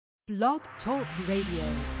Blog Talk Radio.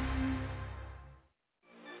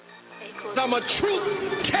 I'm a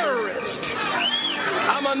truth terrorist.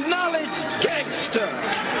 I'm a knowledge gangster.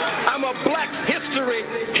 I'm a black history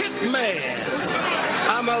hitman.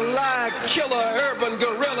 I'm a lie killer, urban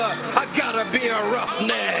gorilla. I gotta be a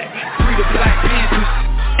roughneck. Free the Black Panthers,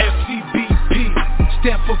 FCBP,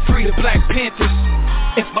 stand for Free the Black Panthers.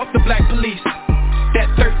 And fuck the black police, that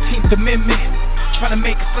 13th Amendment, trying to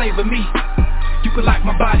make a slave of me. You can lock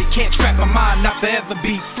my body, can't trap my mind, not forever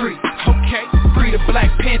be free. Okay, Free the Black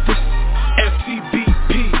Panthers,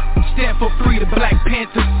 FCBP, stand for Free the Black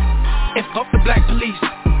Panthers. And fuck the black police,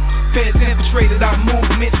 feds infiltrated our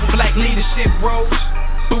movements for black leadership roles.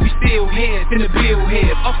 But we still heads in the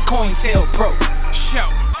billhead of COINTELPRO. Show,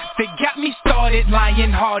 they got me started,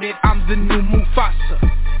 lion-hearted, I'm the new Mufasa.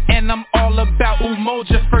 And I'm all about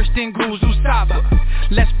Umoja, first in Guzu Saba.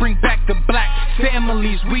 Let's bring back the black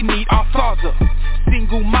families, we need our father.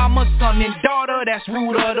 Single mama, son and daughter, that's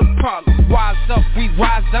root of the problem. Wise up, we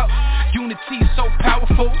rise up, unity so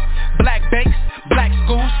powerful. Black banks, black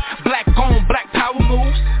schools, black on, black power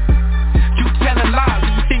moves. You telling lies,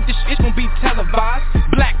 you think this shit gon' be televised.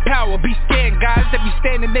 Black power, be scared guys that be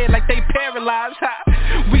standing there like they paralyzed.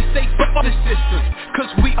 We say fuck the system,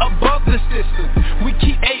 cause we above the system. We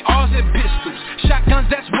keep ARs and pistols, shotguns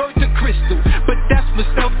that's worth a crystal. But that's for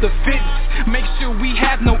self-defense, make sure we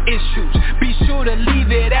have no issues. Be sure to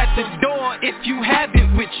leave it at the door if you have it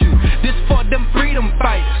with you. This for them freedom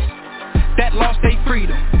fighters that lost their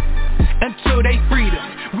freedom. Until they freedom,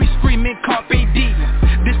 we screaming carpe diem.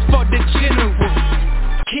 This for the general,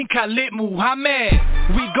 King Khalid Muhammad.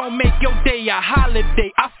 We gon' make your day a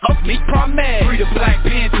holiday, I fuck me promise. Free the Black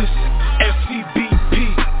Panthers,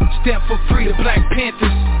 FCBP, stand for Free the Black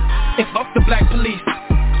Panthers. And fuck the black police,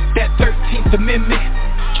 that 13th Amendment,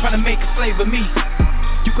 trying to make a slave of me.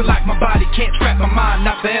 You can lock my body, can't trap my mind,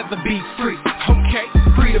 not forever be free. Okay,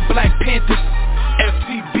 Free the Black Panthers,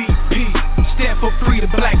 FCBP, stand for Free the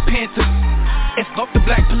Black Panthers. And fuck the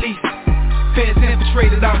black police, feds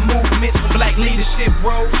infiltrated our movements for black leadership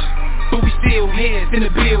roles. But we still heads in the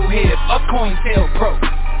billhead of COINTELPRO.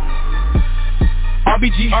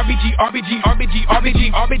 RBG, RBG, RBG, RBG,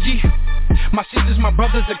 RBG, RBG. My sisters, my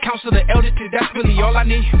brothers, the council, the elders, cause that's really all I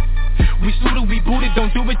need. We suited, we booted,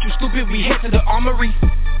 don't do it, you stupid, we head to the armory.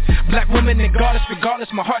 Black woman and goddess,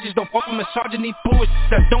 regardless, my heart just don't fuck with misogyny. Bullshit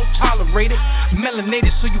that don't tolerate it.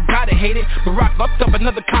 Melanated, so you gotta hate it. Barack upped up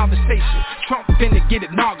another conversation. Trump finna get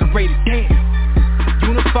inaugurated, damn.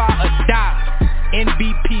 Unify or die,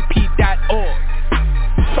 NBPP.org.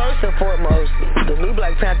 First and foremost, the new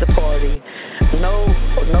Black Panther Party, no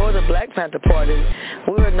other Black Panther Party,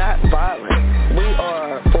 we are not violent. We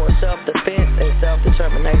are for self-defense and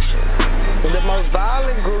self-determination. The most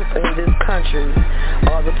violent group in this country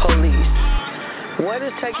are the police. What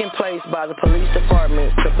is taking place by the police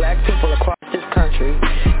departments to black people across this country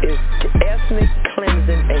is ethnic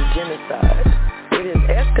cleansing and genocide. It has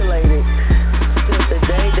escalated since the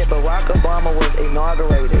day that Barack Obama was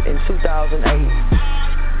inaugurated in 2008.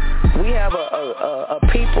 We have a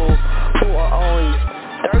people who are only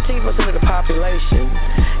 13% of the population,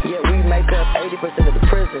 yet we make up 80% of the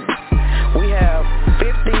prisons. We have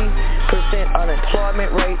 50%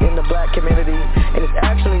 unemployment rate in the black community, and it's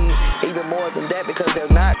actually even more than that because they're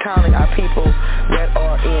not counting our people that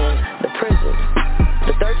are in the prisons.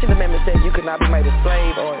 The 13th Amendment says you cannot be made a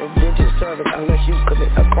slave or indentured servant unless you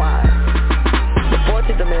commit a crime. The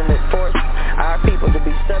 14th Amendment forced our people to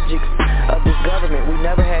be subjects of this government. We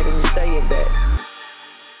never had any say in that.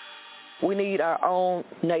 We need our own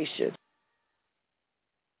nation.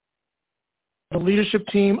 The leadership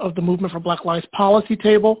team of the Movement for Black Lives Policy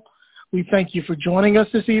Table, we thank you for joining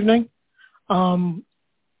us this evening.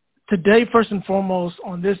 Today, first and foremost,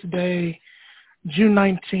 on this day, June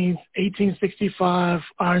 19th, 1865,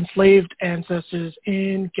 our enslaved ancestors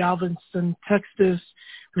in Galveston, Texas,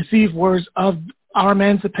 received words of our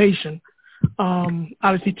emancipation,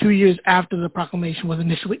 obviously 2 years after the proclamation was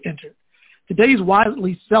initially entered. Today is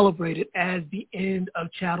widely celebrated as the end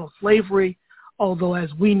of chattel slavery, although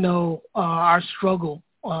as we know, our struggle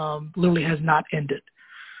literally has not ended.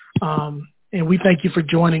 And we thank you for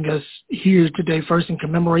joining us here today, first in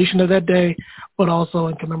commemoration of that day, but also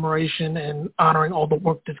in commemoration and honoring all the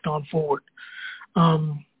work that's gone forward.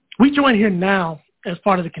 We join here now as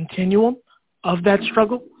part of the continuum of that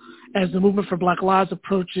struggle as the Movement for Black Lives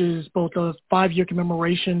approaches both a 5-year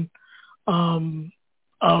commemoration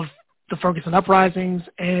of the Ferguson uprisings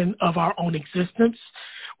and of our own existence.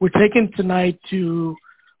 We're taking time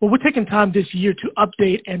this year to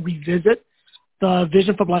update and revisit the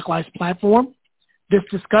Vision for Black Lives platform. This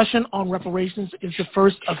discussion on reparations is the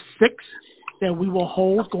first of 6 that we will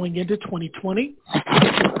hold going into 2020.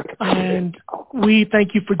 And we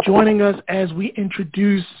thank you for joining us as we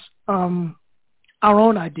introduce our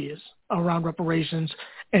own ideas around reparations.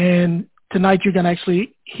 And tonight you're going to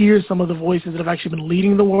actually hear some of the voices that have actually been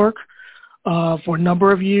leading the work for a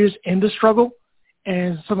number of years in the struggle,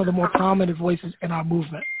 and some of the more prominent voices in our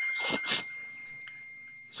movement.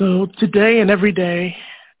 So today and every day,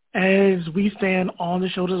 as we stand on the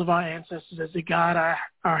shoulders of our ancestors, as they guide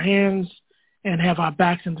our hands and have our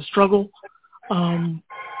backs in the struggle,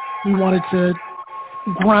 we wanted to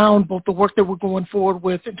ground both the work that we're going forward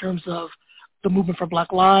with in terms of the movement for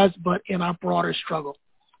Black Lives, but in our broader struggle.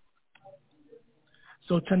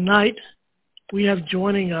 So tonight, we have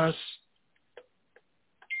joining us,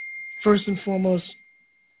 first and foremost,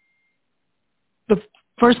 the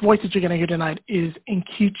first voice that you're going to hear tonight is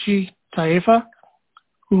Nkechi Taifa,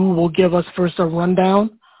 who will give us first a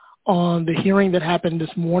rundown on the hearing that happened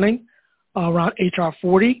this morning around H.R.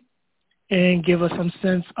 40 and give us some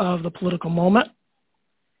sense of the political moment.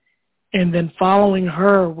 And then following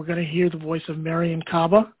her, we're going to hear the voice of Mariame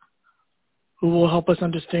Kaba, who will help us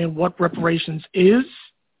understand what reparations is.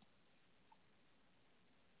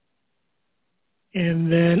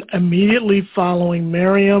 And then immediately following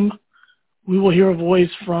Mariame, we will hear a voice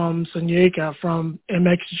from Sanyeka from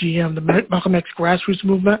MXGM, the Malcolm X grassroots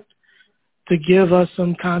movement, to give us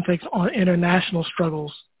some context on international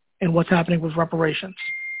struggles and what's happening with reparations.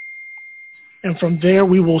 And from there,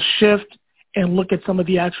 we will shift and look at some of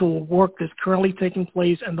the actual work that's currently taking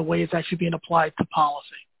place and the way it's actually being applied to policy.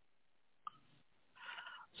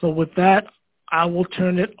 So with that, I will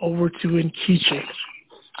turn it over to Nkechi.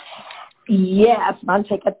 Yes,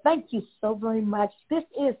 Monteka, thank you so very much. This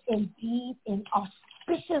is indeed an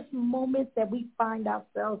auspicious moment that we find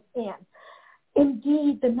ourselves in.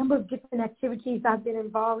 Indeed, the number of different activities I've been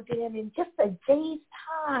involved in just a day's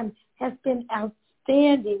time has been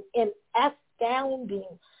outstanding and astounding.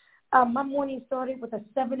 My morning started with a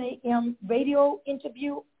 7 a.m. radio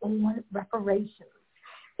interview on reparations.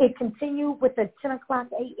 It continued with a 10 o'clock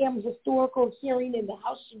a.m. historical hearing in the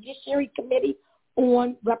House Judiciary Committee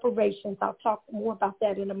on reparations. I'll talk more about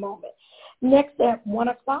that in a moment. Next at 1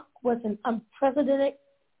 o'clock was an unprecedented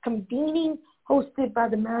convening hosted by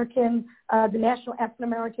the National African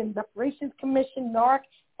American Reparations Commission, NARC,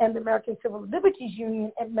 and the American Civil Liberties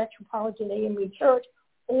Union at Metropolitan AME Church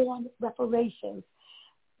on reparations.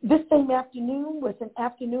 This same afternoon was an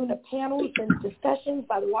afternoon of panels and discussions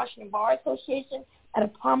by the Washington Bar Association and a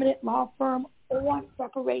prominent law firm on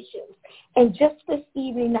reparations. And just this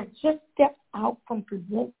evening, I just stepped out from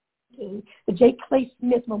presenting the J. Clay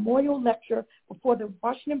Smith Memorial Lecture before the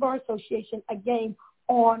Washington Bar Association, again,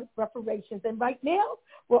 on reparations. And right now,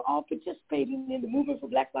 we're all participating in the Movement for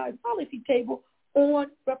Black Lives Policy Table on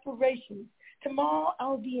reparations. Tomorrow,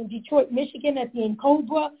 I'll be in Detroit, Michigan at the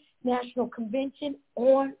NCOBRA National Convention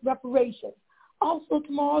on reparations. Also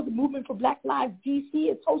tomorrow, the Movement for Black Lives DC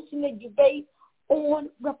is hosting a debate on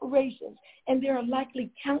reparations. And there are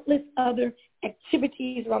likely countless other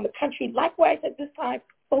activities around the country, likewise at this time,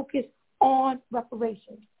 focused on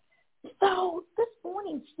reparations. So this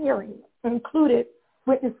morning's hearing included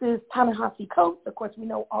witnesses Ta-Nehisi Coates, of course we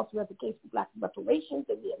know also has a case for Black reparations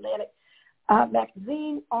in the Atlantic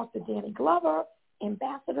magazine, author Danny Glover,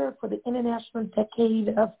 ambassador for the International Decade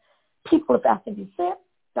of People of African Descent,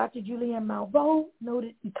 Dr. Julianne Malveaux,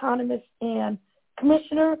 noted economist and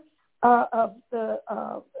commissioner of the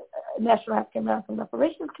National African American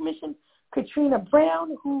Reparations Commission, Katrina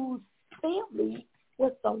Brown, whose family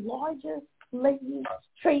was the largest slave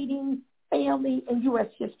trading family in U.S.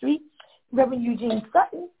 history, Reverend Eugene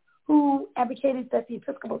Sutton, who advocated that the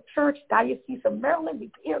Episcopal Church, Diocese of Maryland,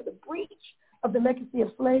 repair the breach of the legacy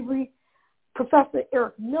of slavery, Professor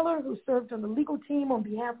Eric Miller, who served on the legal team on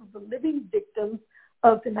behalf of the living victims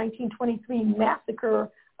of the 1923 massacre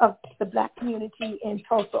of the Black community in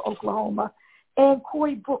Tulsa, Oklahoma, and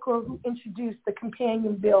Cory Booker, who introduced the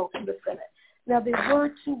companion bill to the Senate. Now, there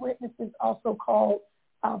were two witnesses also called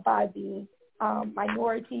by the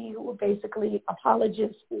minority who were basically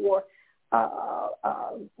apologists for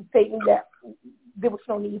stating that there was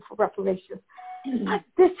no need for reparations.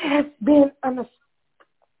 This has been an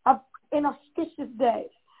auspicious day,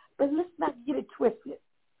 but let's not get it twisted.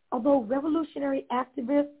 Although revolutionary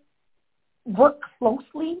activists worked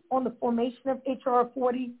closely on the formation of H.R.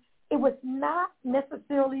 40, it was not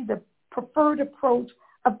necessarily the preferred approach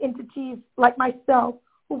of entities like myself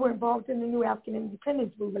who were involved in the New African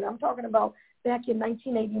Independence Movement. I'm talking about back in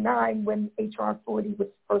 1989 when H.R. 40 was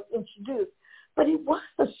first introduced. But it was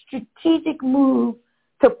a strategic move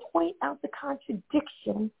to point out the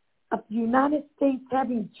contradiction of the United States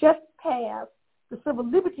having just passed the Civil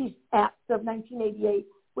Liberties Act of 1988,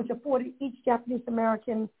 which afforded each Japanese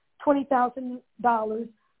American $20,000.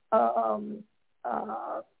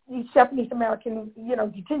 Each Japanese American,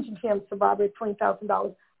 detention camp survivor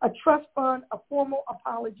 $20,000. A trust fund, a formal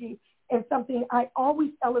apology, and something I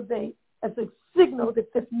always elevate as a signal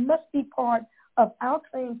that this must be part of our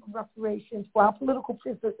claim for reparations for our political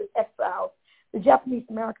prisoners and exiles. The Japanese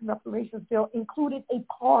American Reparations Bill included a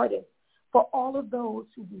pardon for all of those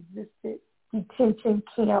who resisted detention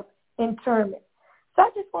camp internment. So I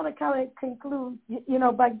just want to kind of conclude,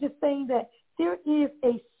 by just saying that there is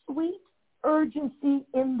a sweet urgency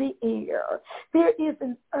in the air. There is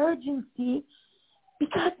an urgency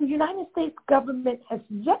because the United States government has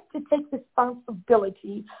yet to take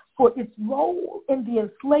responsibility for its role in the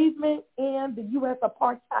enslavement and the U.S.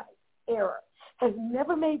 apartheid era, has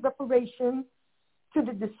never made reparations to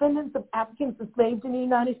the descendants of Africans enslaved in the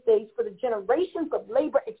United States for the generations of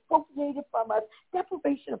labor expropriated from us,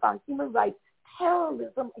 deprivation of our human rights,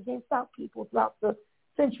 terrorism against our people throughout the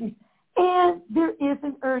centuries. And there is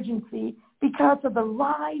an urgency because of the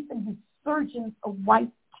rise and resurgence of white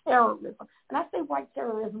terrorism. And I say white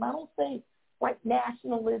terrorism, I don't say white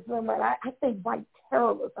nationalism, and I say white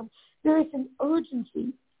terrorism. There is an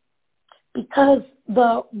urgency because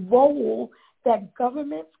the role that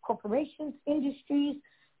governments, corporations, industries,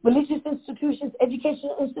 religious institutions,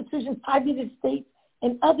 educational institutions, private estates,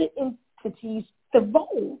 and other entities, the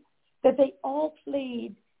role that they all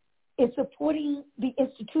played in supporting the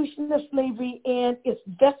institution of slavery and its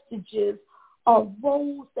vestiges are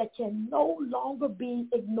roles that can no longer be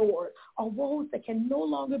ignored, are roles that can no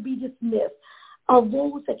longer be dismissed, are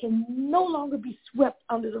roles that can no longer be swept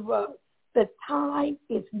under the rug. The time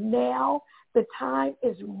is now. The time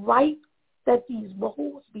is ripe that these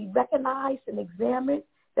roles be recognized and examined,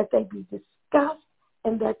 that they be discussed,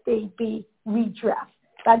 and that they be redressed.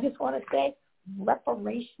 I just want to say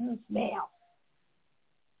reparations now.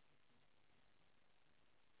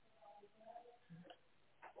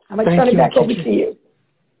 I'm going to turn it back over to you.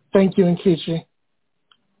 Thank you, Nkechi.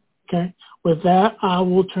 Okay. With that, I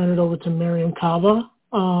will turn it over to Mariame Kaba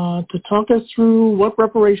to talk us through what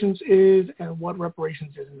reparations is and what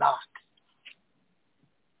reparations is not.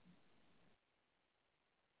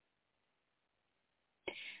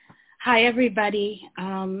 Hi, everybody.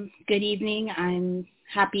 Good evening. I'm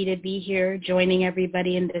happy to be here joining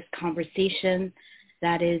everybody in this conversation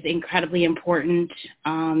that is incredibly important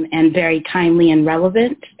and very timely and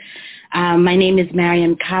relevant. My name is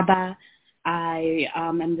Mariame Kaba. I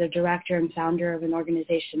am the director and founder of an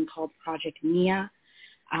organization called Project NIA,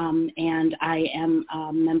 and I am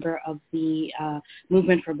a member of the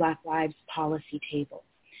Movement for Black Lives policy table.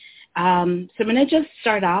 So I'm going to just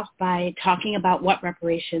start off by talking about what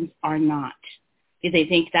reparations are not, because I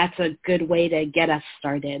think that's a good way to get us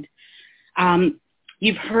started.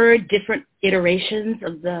 You've heard different iterations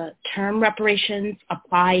of the term reparations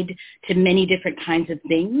applied to many different kinds of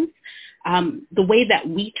things. The way that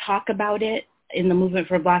we talk about it in the Movement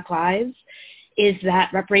for Black Lives is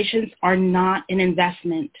that reparations are not an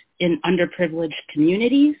investment in underprivileged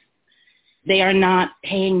communities. They are not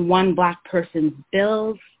paying one Black person's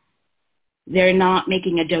bills. They're not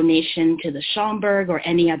making a donation to the Schomburg or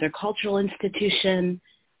any other cultural institution.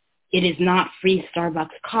 It is not free Starbucks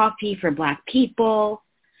coffee for Black people,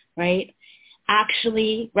 right?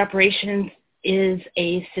 Actually, reparations is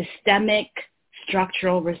a systemic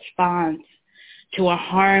structural response to a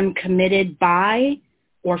harm committed by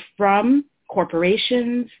or from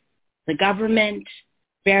corporations, the government,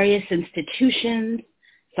 various institutions,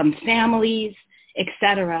 some families,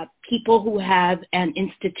 etc., people who have and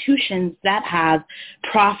institutions that have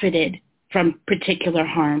profited from particular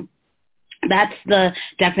harm. That's the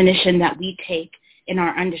definition that we take in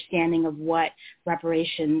our understanding of what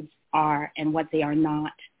reparations are and what they are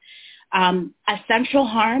not. A central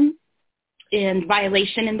harm and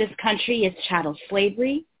violation in this country is chattel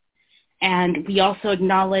slavery, and we also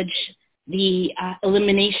acknowledge the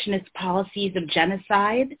eliminationist policies of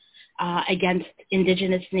genocide against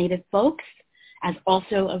indigenous Native folks as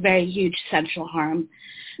also a very huge central harm.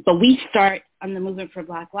 But we start on the Movement for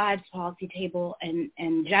Black Lives policy table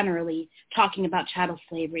and generally talking about chattel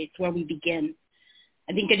slavery. It's where we begin.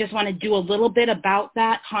 I think I just want to do a little bit about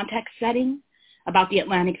that context setting, about the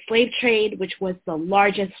Atlantic slave trade, which was the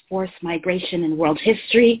largest forced migration in world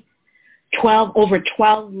history. Over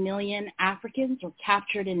 12 million Africans were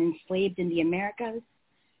captured and enslaved in the Americas.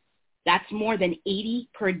 That's more than 80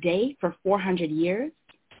 per day for 400 years.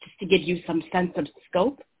 Just to give you some sense of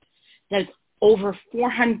scope, there's over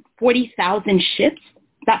 40,000 ships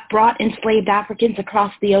that brought enslaved Africans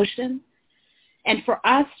across the ocean. And for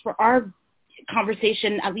us, for our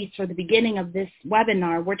conversation, at least for the beginning of this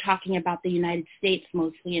webinar, we're talking about the United States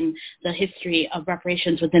mostly and the history of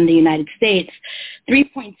reparations within the United States.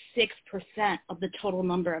 3.6% of the total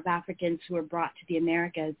number of Africans who were brought to the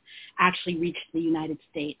Americas actually reached the United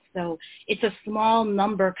States. So it's a small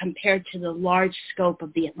number compared to the large scope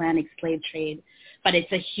of the Atlantic slave trade. But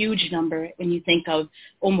it's a huge number when you think of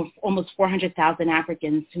almost 400,000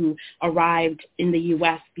 Africans who arrived in the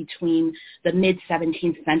U.S. between the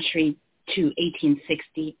mid-17th century to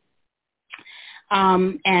 1860.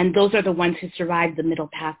 And those are the ones who survived the Middle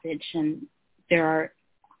Passage. And there are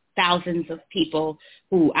thousands of people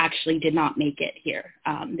who actually did not make it here.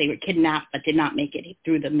 They were kidnapped but did not make it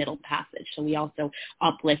through the Middle Passage. So we also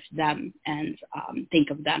uplift them and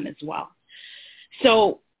think of them as well.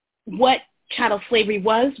 So what chattel slavery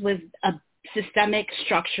was a systemic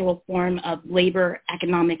structural form of labor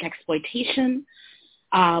economic exploitation,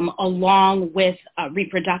 along with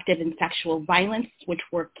reproductive and sexual violence, which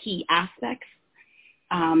were key aspects.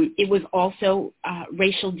 It was also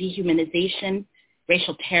racial dehumanization,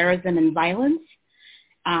 racial terrorism, and violence.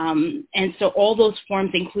 And so all those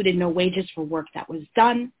forms included no wages for work that was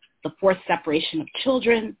done, the forced separation of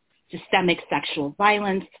children, systemic sexual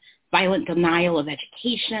violence, violent denial of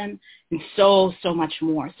education, and so much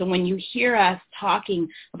more. So when you hear us talking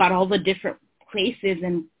about all the different places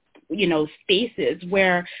and, spaces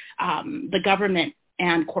where the government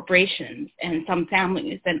and corporations and some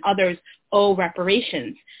families and others owe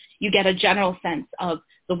reparations, you get a general sense of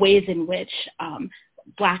the ways in which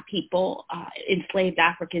Black people, enslaved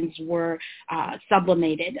Africans, were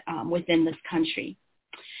sublimated within this country.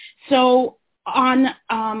 So on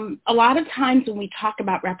a lot of times when we talk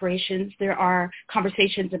about reparations, there are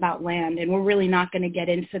conversations about land, and we're really not going to get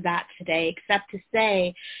into that today, except to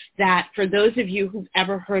say that for those of you who've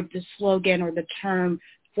ever heard the slogan or the term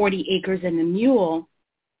 40 acres and a mule,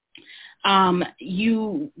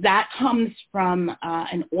 that comes from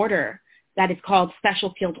an order that is called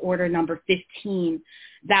Special Field Order number 15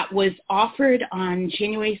 that was offered on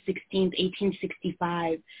January 16,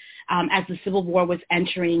 1865, as the Civil War was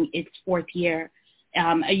entering its fourth year.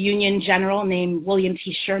 A Union general named William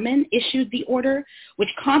T. Sherman issued the order, which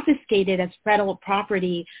confiscated as federal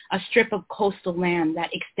property a strip of coastal land that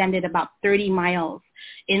extended about 30 miles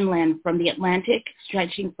inland from the Atlantic,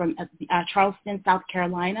 stretching from Charleston, South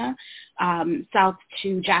Carolina, south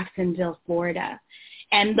to Jacksonville, Florida.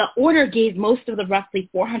 And the order gave most of the roughly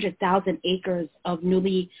 400,000 acres of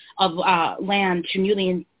land to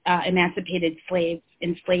newly emancipated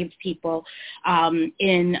enslaved people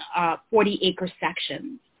in 40-acre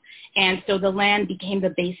sections. And so the land became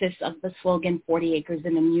the basis of the slogan 40 acres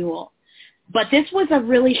and a mule. But this was a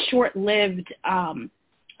really short-lived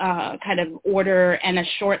kind of order and a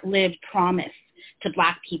short-lived promise to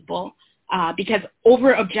Black people because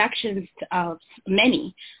over objections of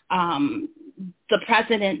many, the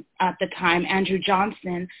president at the time, Andrew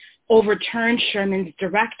Johnson, overturned Sherman's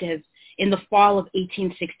directive in the fall of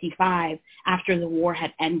 1865 after the war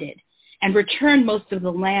had ended and returned most of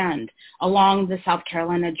the land along the South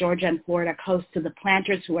Carolina, Georgia, and Florida coast to the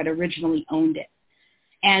planters who had originally owned it.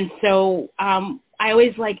 And so I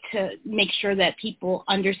always like to make sure that people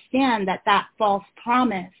understand that that false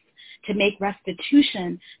promise to make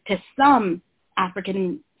restitution to some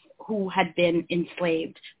African who had been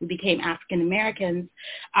enslaved, who became African Americans,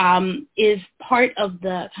 is part of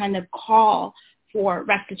the kind of call for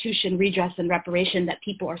restitution, redress, and reparation that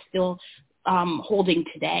people are still holding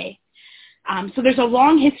today. So there's a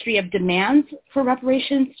long history of demands for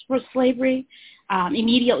reparations for slavery.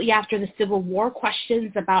 Immediately after the Civil War,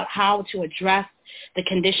 questions about how to address the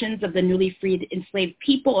conditions of the newly freed enslaved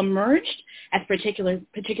people emerged as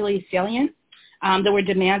particularly salient. There were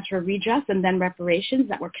demands for redress and then reparations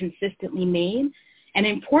that were consistently made. And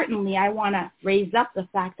importantly, I want to raise up the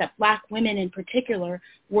fact that Black women in particular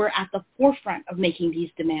were at the forefront of making these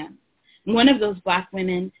demands. One of those Black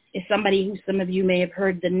women is somebody who some of you may have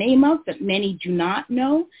heard the name of, but many do not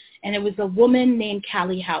know. And it was a woman named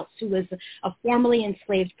Callie House, who was a formerly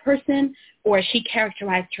enslaved person, or as she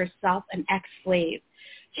characterized herself, an ex-slave.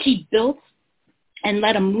 She built and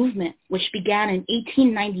led a movement which began in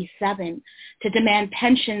 1897 to demand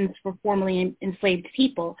pensions for formerly enslaved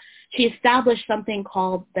people. She established something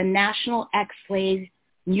called the National Ex-Slave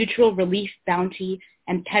Mutual Relief Bounty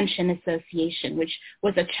and Pension Association, which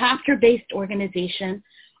was a chapter-based organization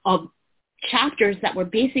of chapters that were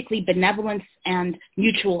basically benevolence and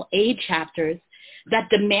mutual aid chapters that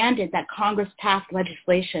demanded that Congress pass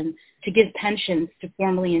legislation to give pensions to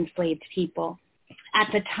formerly enslaved people. At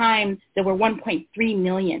the time, there were 1.3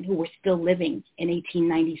 million who were still living in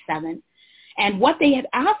 1897. And what they had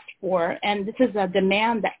asked for, and this is a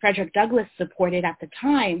demand that Frederick Douglass supported at the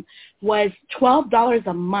time, was $12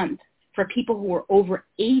 a month for people who were over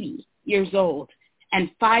 80 years old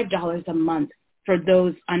and $5 a month for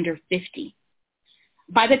those under 50.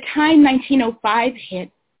 By the time 1905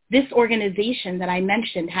 hit, this organization that I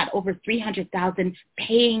mentioned had over 300,000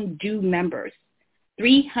 paying due members.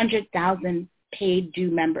 300,000 paid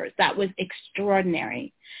due members. That was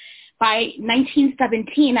extraordinary. By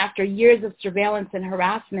 1917, after years of surveillance and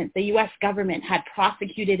harassment, the U.S. government had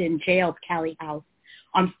prosecuted and jailed Callie House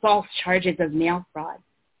on false charges of mail fraud.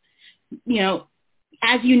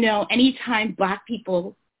 As you know, anytime Black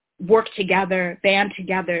people work together, band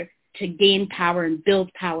together to gain power and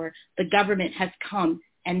build power, the government has come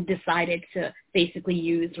and decided to basically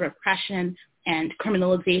use repression and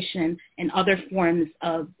criminalization and other forms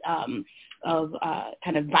of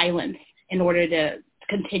kind of violence in order to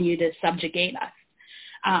continue to subjugate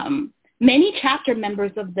us. Many chapter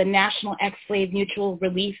members of the National Ex-Slave Mutual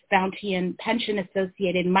Relief Bounty and Pension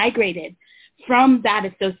Associated migrated from that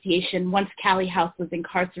association once Callie House was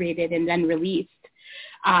incarcerated and then released.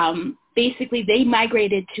 Basically, they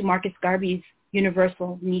migrated to Marcus Garvey's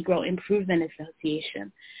Universal Negro Improvement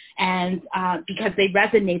Association, and because they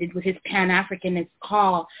resonated with his Pan-Africanist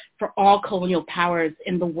call for all colonial powers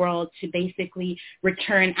in the world to basically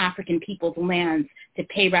return African people's lands, to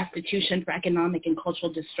pay restitution for economic and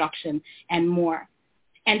cultural destruction, and more.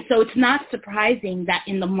 And so it's not surprising that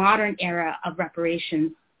in the modern era of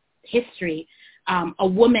reparations history, a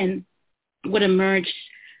woman would emerge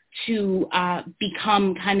to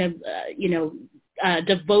become kind of,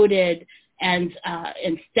 devoted and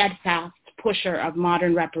steadfast pusher of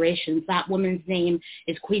modern reparations. That woman's name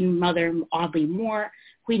is Queen Mother Audley Moore.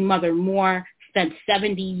 Queen Mother Moore spent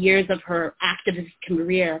 70 years of her activist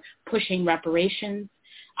career pushing reparations.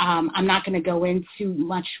 I'm not going to go into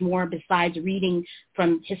much more besides reading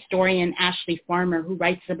from historian Ashley Farmer, who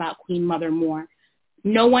writes about Queen Mother Moore.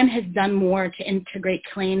 No one has done more to integrate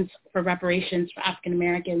claims for reparations for African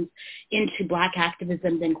Americans into Black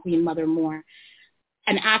activism than Queen Mother Moore.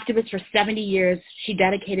 An activist for 70 years, she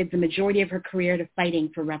dedicated the majority of her career to fighting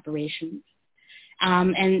for reparations.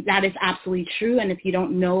 And that is absolutely true. And if you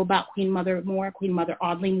don't know about Queen Mother Moore, Queen Mother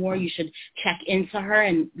Audley Moore, you should check into her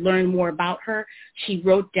and learn more about her. She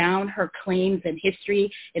wrote down her claims and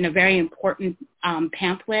history in a very important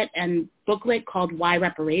pamphlet and booklet called Why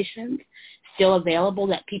Reparations, still available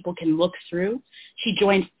that people can look through. She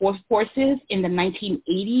joined forces in the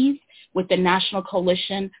 1980s with the National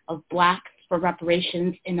Coalition of Blacks for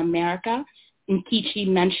Reparations in America. Nkechi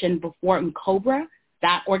mentioned before N'COBRA.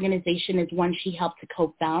 That organization is one she helped to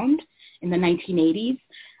co-found in the 1980s.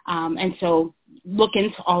 And so look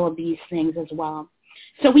into all of these things as well.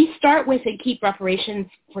 So we start with and keep reparations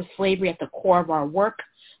for slavery at the core of our work.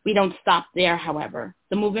 We don't stop there, however.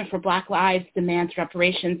 The movement for Black Lives demands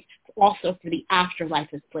reparations also for the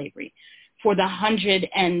afterlife of slavery, for the 100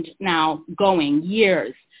 and now going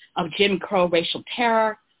years of Jim Crow racial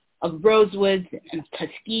terror, of Rosewoods and of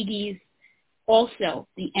Tuskegee's, also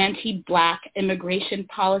the anti-Black immigration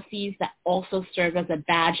policies that also serve as a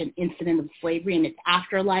badge and incident of slavery in its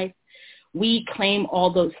afterlife. We claim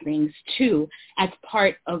all those things, too, as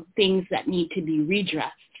part of things that need to be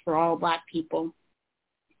redressed for all Black people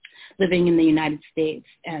living in the United States,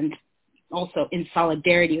 and also in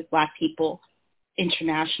solidarity with Black people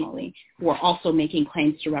internationally who are also making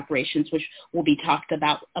claims to reparations, which will be talked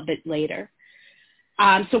about a bit later.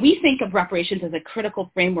 So we think of reparations as a critical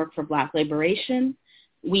framework for Black liberation.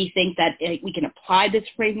 We think that we can apply this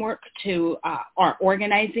framework to our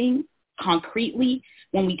organizing concretely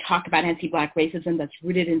when we talk about anti-Black racism that's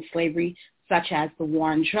rooted in slavery, such as the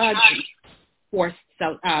war on drugs, forced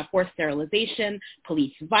sterilization,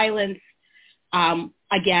 police violence.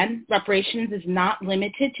 Again, reparations is not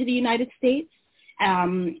limited to the United States.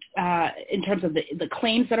 In terms of the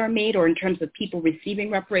claims that are made or in terms of people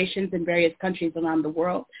receiving reparations in various countries around the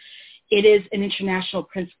world. It is an international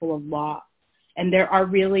principle of law. And there are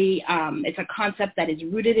really, it's a concept that is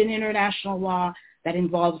rooted in international law that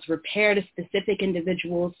involves repair to specific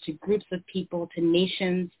individuals, to groups of people, to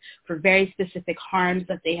nations for very specific harms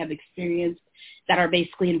that they have experienced that are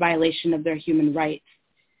basically in violation of their human rights.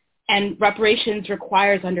 And reparations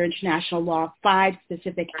requires under international law 5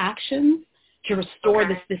 specific actions to restore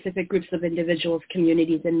the specific groups of individuals,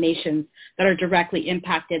 communities, and nations that are directly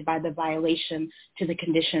impacted by the violation to the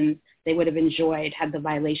conditions they would have enjoyed had the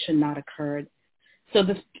violation not occurred. So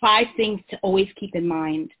the 5 things to always keep in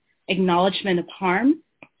mind: acknowledgement of harm,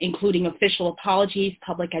 including official apologies,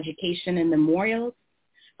 public education, and memorials;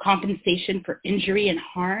 compensation for injury and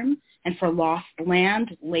harm and for lost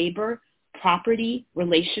land, labor, property,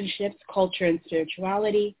 relationships, culture, and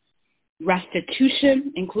spirituality,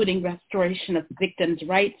 restitution, including restoration of victims'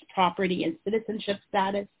 rights, property, and citizenship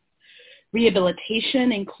status,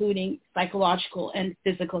 rehabilitation, including psychological and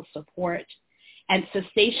physical support, and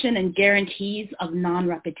cessation and guarantees of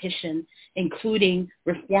non-repetition, including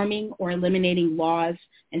reforming or eliminating laws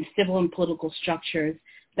and civil and political structures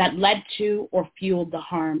that led to or fueled the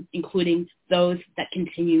harm, including those that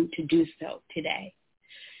continue to do so today.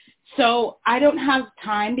 So I don't have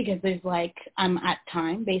time because I'm at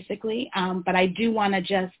time basically, but I do want to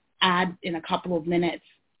just add in a couple of minutes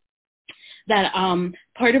that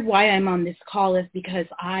part of why I'm on this call is because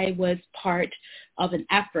I was part of an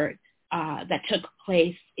effort that took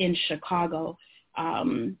place in Chicago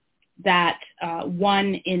that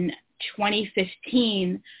won in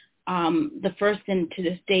 2015, the first and to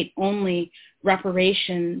this date only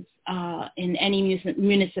reparations in any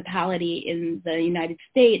municipality in the United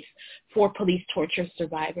States for police torture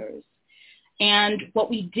survivors. And what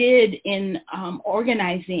we did in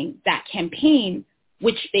organizing that campaign,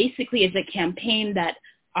 which basically is a campaign that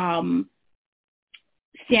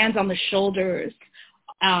stands on the shoulders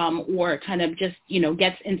or kind of just,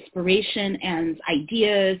 gets inspiration and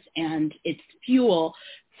ideas and its fuel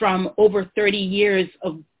from over 30 years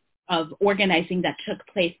of organizing that took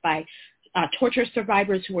place by torture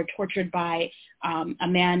survivors who were tortured by a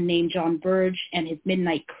man named John Burge and his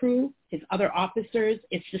Midnight Crew, his other officers.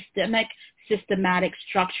 It's systematic,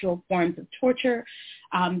 structural forms of torture.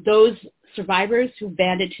 Those survivors who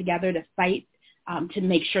banded together to fight to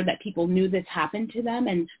make sure that people knew this happened to them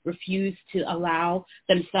and refused to allow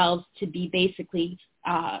themselves to be basically,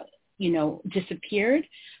 disappeared.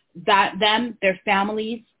 That them, their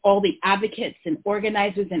families, all the advocates and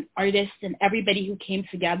organizers and artists and everybody who came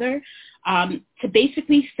together to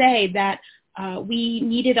basically say that we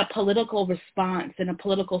needed a political response and a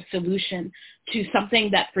political solution to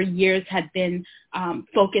something that for years had been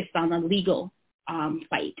focused on a legal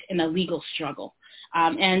fight and a legal struggle.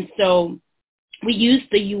 And so we used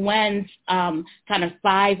the UN's kind of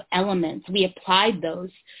 5 elements. We applied those,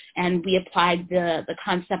 and we applied the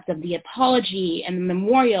concept of the apology and the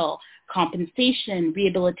memorial, compensation,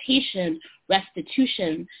 rehabilitation,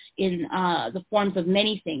 restitution in the forms of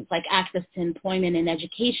many things like access to employment and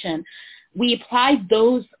education. We applied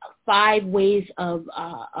those 5 ways of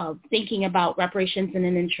thinking about reparations in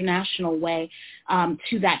an international way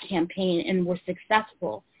to that campaign, and were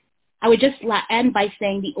successful. I would just end by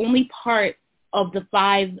saying the only part of the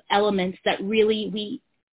 5 elements that really we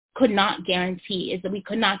could not guarantee is that we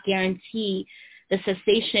could not guarantee the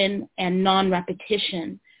cessation and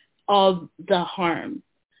non-repetition of the harm.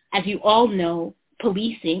 As you all know,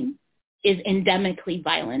 policing is endemically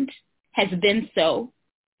violent, has been so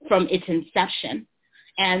from its inception.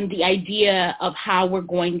 And the idea of how we're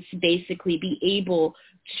going to basically be able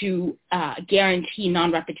to guarantee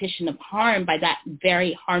non-repetition of harm by that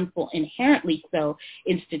very harmful, inherently so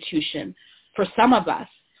institution, for some of us,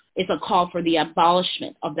 is a call for the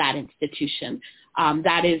abolishment of that institution.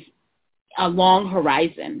 That is a long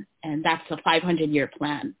horizon, and that's a 500-year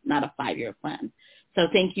plan, not a 5-year plan. So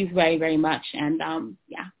thank you very, very much. And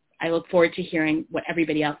I look forward to hearing what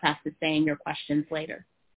everybody else has to say in your questions later.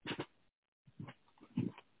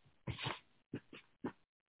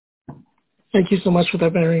 Thank you so much for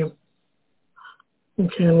that, Miriam.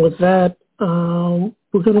 Okay, and with that,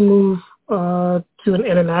 we're going to move to an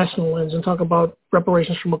international lens and talk about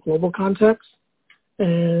reparations from a global context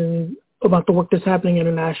and about the work that's happening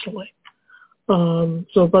internationally.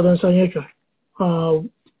 So, Brother Nsanyeka,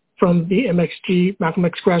 from the MXG, Malcolm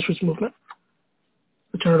X Grassroots Movement,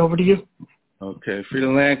 I'll turn it over to you. Okay,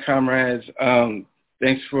 Freedom Land comrades,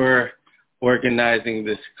 thanks for organizing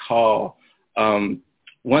this call.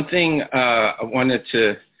 One thing I wanted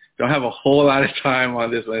to, don't have a whole lot of time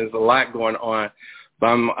on this one, there's a lot going on, but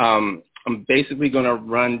I'm basically going to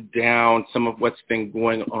run down some of what's been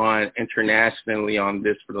going on internationally on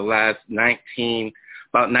this for the last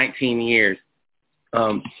about 19 years.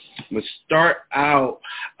 We'll start out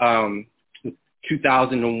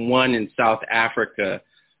 2001 in South Africa.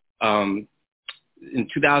 In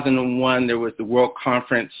 2001, there was the World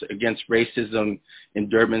Conference Against Racism in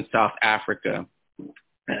Durban, South Africa.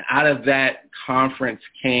 And out of that conference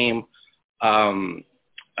came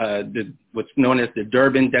what's known as the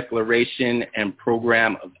Durban Declaration and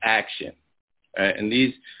Program of Action. And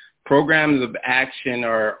these programs of action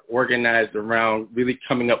are organized around really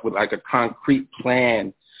coming up with like a concrete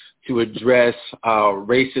plan to address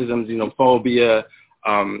racism, xenophobia,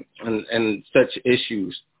 and such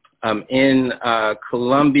issues. In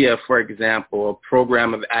Colombia, for example, a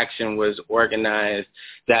program of action was organized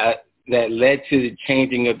that that led to the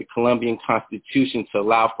changing of the Colombian Constitution to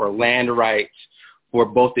allow for land rights for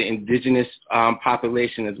both the indigenous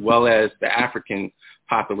population as well as the African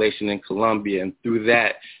population in Colombia. And through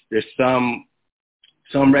that, there's some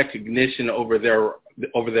recognition over the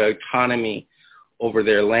autonomy over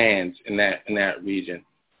their lands in that region.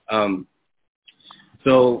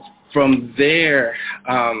 So from there,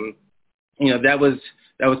 that was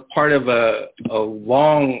part of a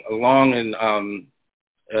long and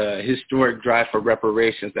historic drive for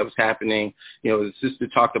reparations that was happening. The sister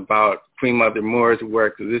talked about Queen Mother Moore's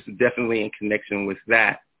work, so this is definitely in connection with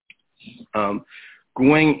that.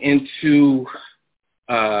 Going into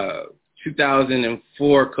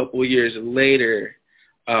 2004, a couple of years later,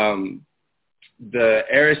 the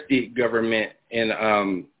Aristide government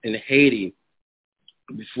in Haiti,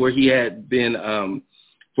 before he had been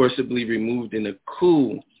forcibly removed in a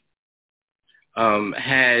coup,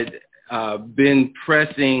 had been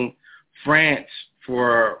pressing France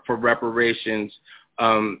for reparations,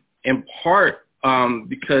 in part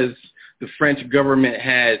because the French government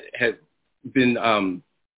had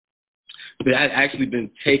actually been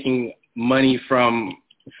taking money from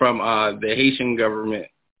the Haitian government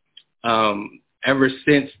ever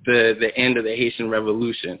since the end of the Haitian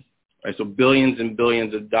Revolution. Right? So billions and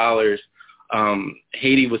billions of dollars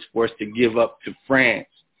Haiti was forced to give up to France.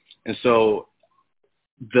 And so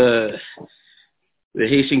the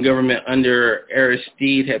Haitian government under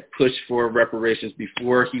Aristide had pushed for reparations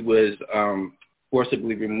before he was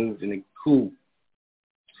forcibly removed in a coup.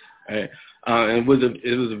 Right? And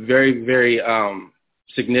it was a very, very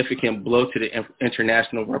significant blow to the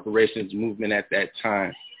international reparations movement at that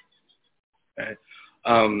time. Right?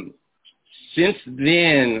 Since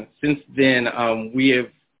then, we have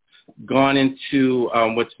gone into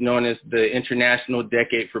what's known as the International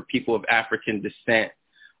Decade for People of African Descent.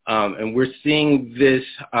 And we're seeing this,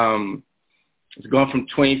 it's gone from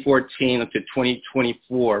 2014 to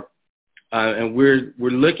 2024. And we're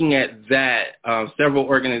looking at that, several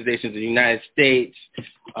organizations in the United States,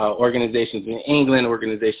 organizations in England,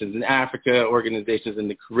 organizations in Africa, organizations in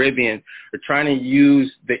the Caribbean are trying to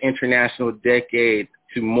use the International Decade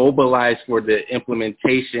to mobilize for the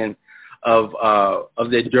implementation of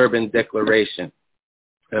the Durban Declaration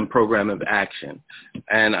and Program of Action.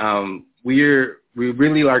 And we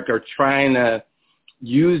really are trying to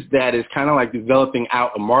use that as kind of like developing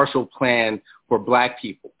out a Marshall Plan for Black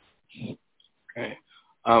people. Okay.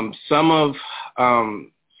 Some of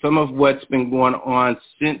what's been going on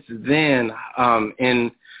since then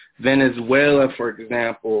in Venezuela, for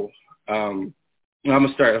example. I'm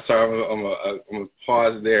gonna start. I'm sorry. I'm gonna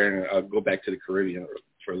pause there and I'll go back to the Caribbean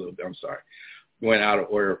for a little bit. I'm sorry. Went out of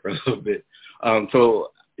order for a little bit.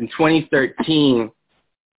 So in 2013,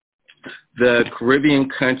 the Caribbean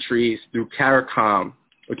countries through CARICOM,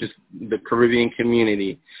 which is the Caribbean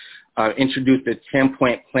Community, introduced a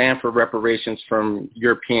 10-point plan for reparations from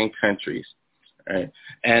European countries. Right?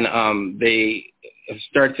 And they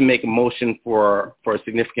started to make a motion for a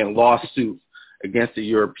significant lawsuit against the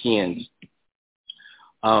Europeans.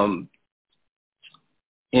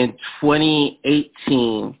 In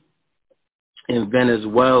 2018, in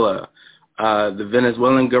Venezuela, the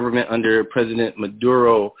Venezuelan government under President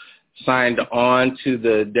Maduro signed on to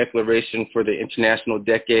the Declaration for the International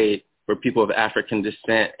Decade for People of African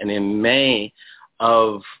Descent. And in May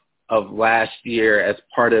of last year, as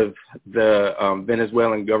part of the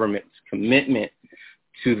Venezuelan government's commitment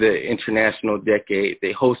to the International Decade,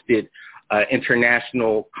 they hosted an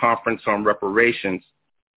international conference on reparations,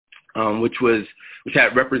 which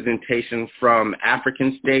had representation from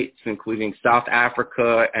African states, including South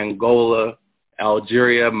Africa, Angola,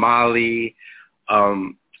 Algeria, Mali,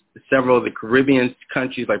 several of the Caribbean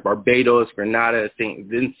countries like Barbados, Grenada, St.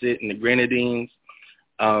 Vincent and the Grenadines,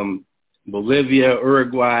 Bolivia,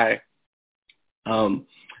 Uruguay.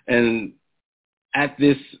 And at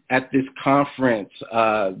this conference,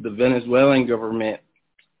 the Venezuelan government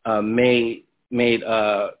made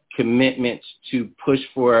commitments to push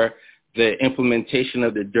for the implementation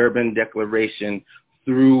of the Durban Declaration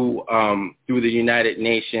through the United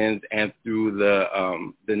Nations and through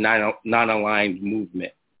the non-aligned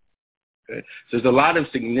movement. Okay. So there's a lot of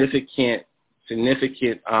significant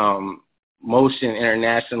motion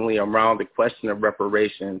internationally around the question of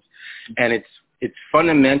reparations, and it's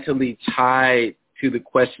fundamentally tied to the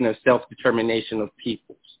question of self-determination of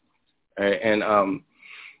peoples. Right? And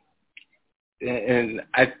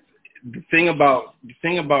the thing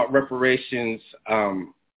about reparations,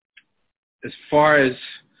 as far as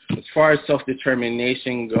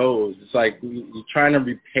self-determination goes, it's like you're trying to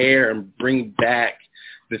repair and bring back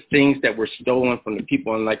the things that were stolen from the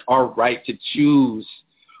people, and like our right to choose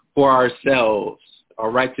for ourselves,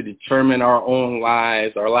 our right to determine our own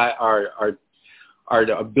lives, our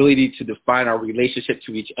ability to define our relationship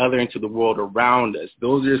to each other and to the world around us.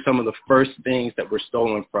 Those are some of the first things that were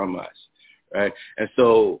stolen from us, right? And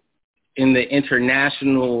so in the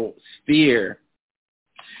international sphere,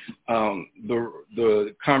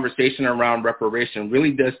 the conversation around reparation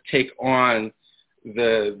really does take on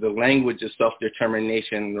the language of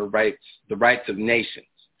self-determination, the rights of nations,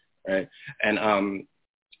 right? And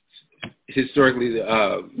historically,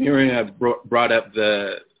 Miriam brought up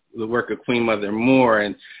the work of Queen Mother Moore,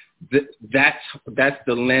 and that's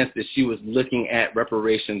the lens that she was looking at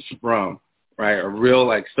reparations from, right? A real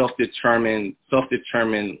like self-determined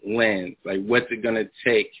lens. Like, what's it going to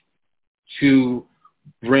take to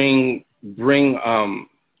bring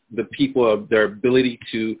the people of their ability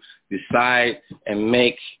to decide and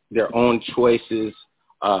make their own choices,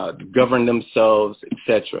 govern themselves,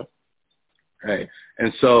 etc. Right,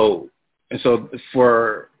 and so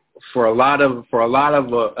for a lot of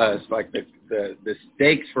us, like the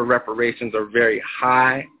stakes for reparations are very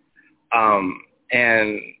high,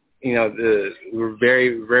 and we're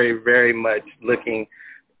very, very, very much looking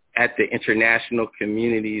at the international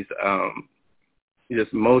community's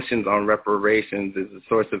just motions on reparations as a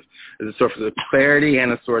source of clarity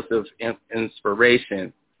and a source of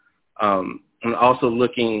inspiration, and also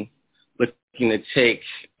looking to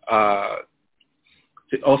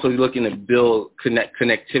build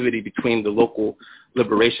connectivity between the local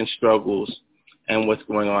liberation struggles and what's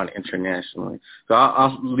going on internationally. So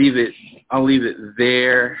I'll leave it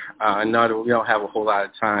there. I know that we don't have a whole lot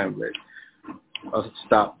of time, but I'll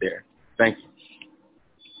stop there. Thank you.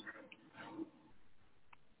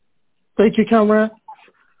 Thank you, Comrade.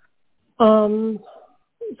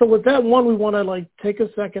 So with that one, we want to take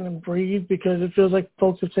a second and breathe, because it feels like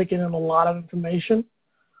folks have taken in a lot of information.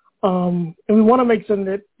 And we want to make certain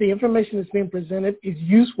that the information that's being presented is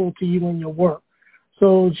useful to you in your work.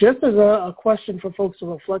 So just as a question for folks to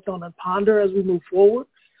reflect on and ponder as we move forward,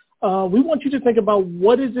 we want you to think about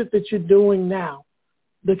what is it that you're doing now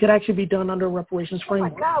that could actually be done under a reparations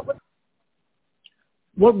framework. Oh my God.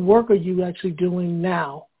 What work are you actually doing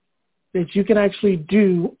now that you can actually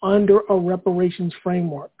do under a reparations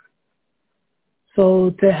framework?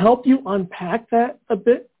 So to help you unpack that a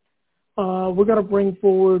bit, we're going to bring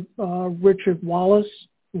forward Richard Wallace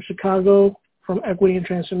from Chicago, from Equity and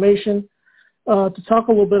Transformation, to talk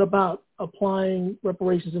a little bit about applying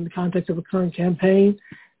reparations in the context of a current campaign,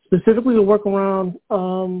 specifically to work around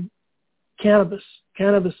cannabis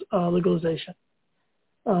legalization.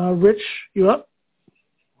 Rich, you up?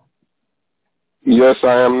 Yes,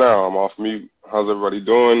 I am now. I'm off mute. How's everybody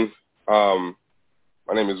doing?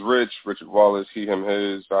 My name is Richard Wallace, he, him,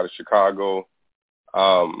 his, out of Chicago,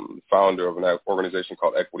 founder of an organization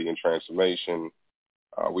called Equity and Transformation.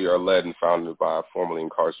 We are led and founded by formerly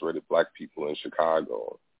incarcerated Black people in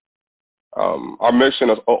Chicago. Our mission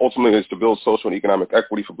ultimately is to build social and economic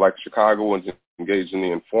equity for Black Chicago and to engage in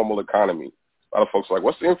the informal economy. A lot of folks are like,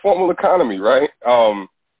 what's the informal economy, right? The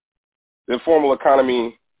informal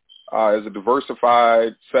economy is a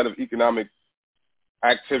diversified set of economic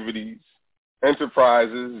activities,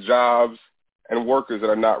 enterprises, jobs, and workers that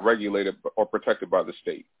are not regulated or protected by the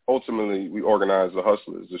state. Ultimately, we organize the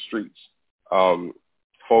hustlers, the streets,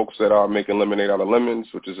 folks that are making lemonade out of lemons,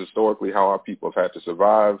 which is historically how our people have had to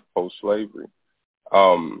survive post-slavery.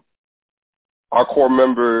 Our core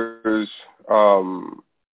members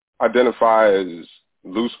identify as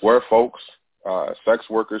loose wear folks, sex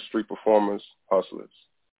workers, street performers, hustlers.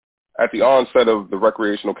 At the onset of the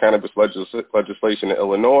recreational cannabis legislation in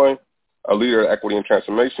Illinois, a leader of Equity and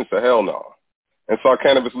Transformation said, hell no, and saw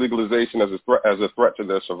cannabis legalization as a threat to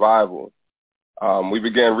their survival. We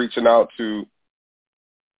began reaching out to,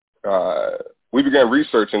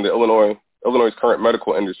 researching the Illinois' current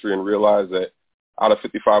medical industry and realized that out of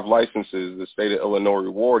 55 licenses the state of Illinois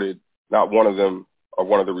awarded, not one of them or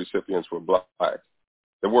one of the recipients were Black.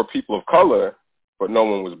 There were people of color, but no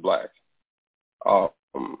one was Black,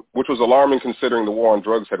 which was alarming considering the war on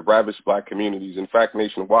drugs had ravaged Black communities. In fact,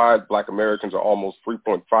 nationwide, Black Americans are almost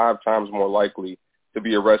 3.5 times more likely to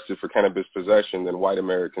be arrested for cannabis possession than white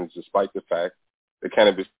Americans, despite the fact that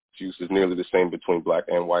cannabis use is nearly the same between Black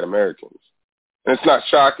and white Americans. And it's not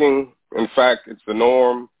shocking. In fact, it's the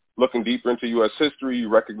norm. Looking deeper into U.S. history, you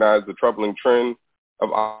recognize the troubling trend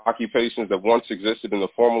of occupations that once existed in the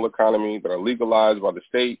formal economy that are legalized by the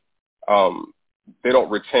state. They don't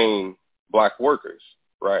retain Black workers,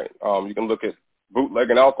 right? You can look at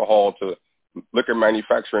bootlegging alcohol to liquor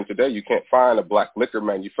manufacturing today. You can't find a Black liquor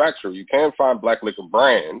manufacturer. You can find Black liquor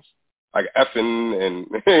brands like Effin and,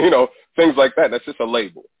 things like that. That's just a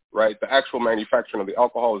label. right? The actual manufacturing of the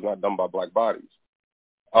alcohol is not done by black bodies.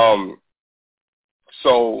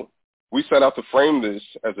 So we set out to frame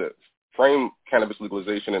cannabis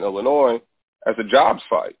legalization in Illinois as a jobs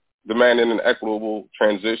fight, demanding an equitable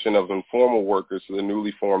transition of informal workers to the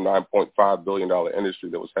newly formed $9.5 billion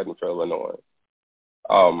industry that was heading for Illinois.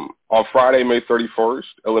 On Friday, May 31st,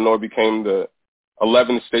 Illinois became the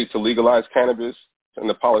 11th state to legalize cannabis, and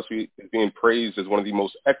the policy is being praised as one of the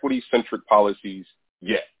most equity-centric policies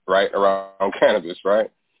yet, right, around cannabis, right?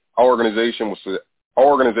 Our organization,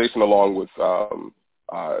 along with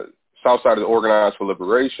Southside is Organized for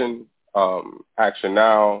Liberation, Action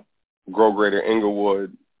Now, Grow Greater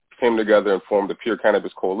Inglewood, came together and formed the Pure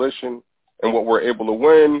Cannabis Coalition. And what we're able to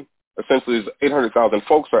win, essentially, is 800,000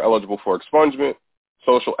 folks are eligible for expungement.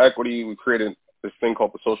 Social equity, we created this thing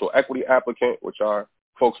called the Social Equity Applicant, which are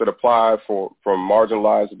folks that apply from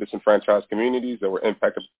marginalized and disenfranchised communities that were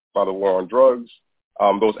impacted by the war on drugs.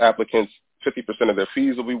 Those applicants, 50% of their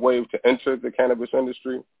fees will be waived to enter the cannabis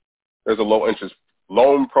industry. There's a low-interest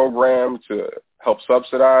loan program to help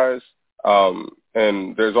subsidize.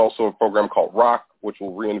 And there's also a program called ROC, which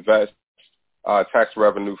will reinvest tax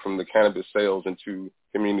revenue from the cannabis sales into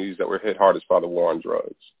communities that were hit hardest by the war on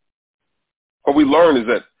drugs. What we learned is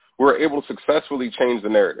that we're able to successfully change the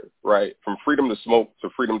narrative, right, from freedom to smoke to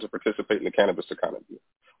freedom to participate in the cannabis economy.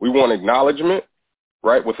 We want acknowledgement,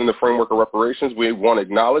 right, within the framework of reparations. We want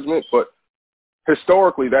acknowledgement, but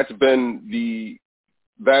historically that's been the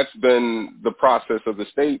process of the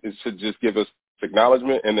state, is to just give us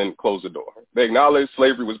acknowledgement and then close the door. They acknowledge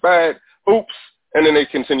slavery was bad, oops, and then they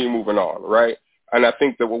continue moving on, right? And I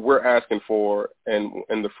think that what we're asking for and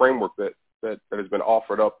the framework that has been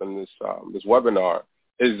offered up in this webinar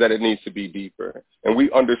is that it needs to be deeper. And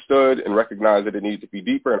we understood and recognized that it needed to be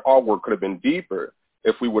deeper, and our work could have been deeper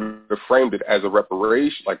if we would have framed it as a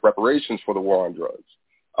reparation, like reparations for the war on drugs.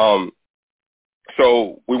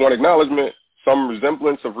 So we want acknowledgement, some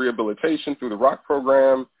resemblance of rehabilitation through the ROC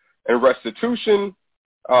program, and restitution,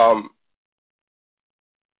 but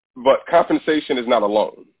compensation is not a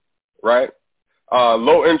loan, right?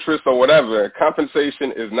 Low interest or whatever,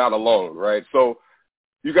 compensation is not a loan, right? So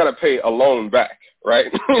you got to pay a loan back, right?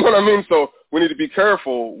 You know what I mean? So we need to be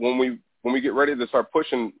careful when we get ready to start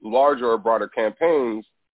pushing larger or broader campaigns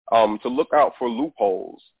to look out for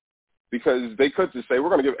loopholes, because they could just say, we're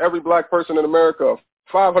going to give every black person in America a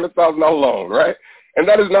 $500,000 loan, right? And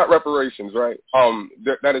that is not reparations, right?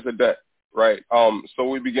 That is a debt, right? So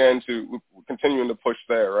we're continuing to push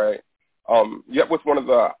there, right? Yet with one of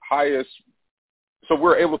the highest, so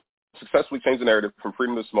we're able to successfully change the narrative from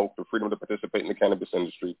freedom to smoke to freedom to participate in the cannabis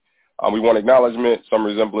industry. We want acknowledgement, some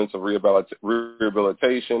resemblance of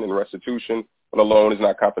rehabilitation and restitution, but a loan is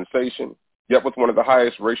not compensation. Yet with one of the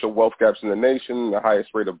highest racial wealth gaps in the nation, the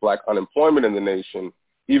highest rate of black unemployment in the nation,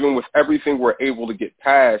 even with everything we're able to get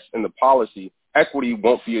passed in the policy, equity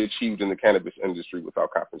won't be achieved in the cannabis industry without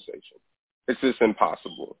compensation. It's just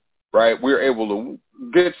impossible, right? We're able to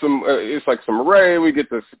get it's like some array, we get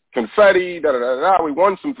this confetti, we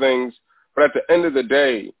won some things, but at the end of the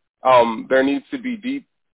day, there needs to be deep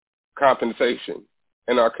compensation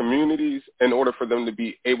in our communities in order for them to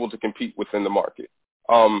be able to compete within the market.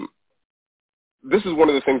 This is one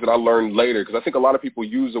of the things that I learned later, because I think a lot of people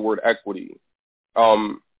use the word equity,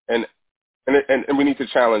 and we need to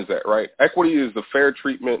challenge that, right? Equity is the fair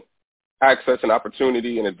treatment, access, and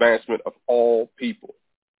opportunity and advancement of all people,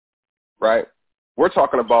 right? We're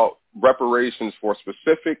talking about reparations for a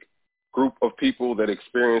specific group of people that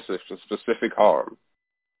experience a specific harm,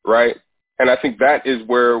 right? And I think that is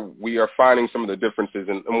where we are finding some of the differences.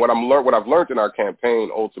 And what I've learned in our campaign,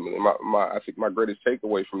 ultimately, I think my greatest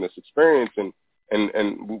takeaway from this experience, and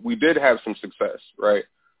we did have some success, right?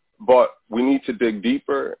 But we need to dig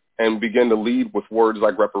deeper and begin to lead with words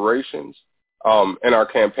like reparations in our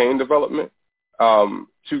campaign development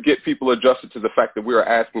to get people adjusted to the fact that we are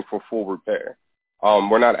asking for full repair.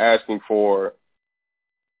 We're not asking for,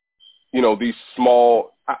 these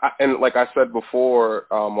small, and like I said before,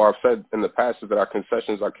 or I've said in the past, is that our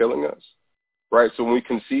concessions are killing us, right? So when we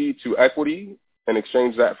concede to equity and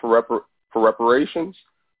exchange that for reparations,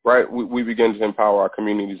 right, we begin to empower our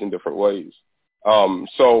communities in different ways.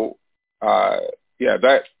 That's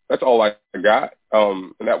all I got.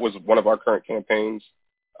 And that was one of our current campaigns,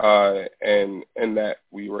 and that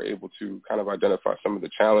we were able to kind of identify some of the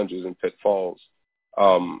challenges and pitfalls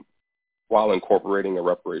while incorporating a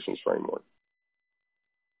reparations framework.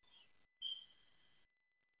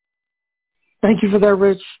 Thank you for that,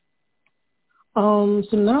 Rich. So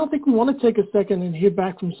now I think we want to take a second and hear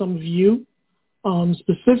back from some of you,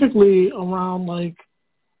 specifically around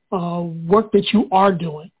work that you are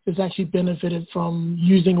doing has actually benefited from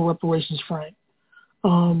using a reparations frame.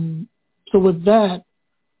 So with that,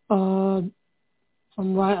 it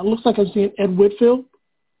looks like I'm seeing Ed Whitfield.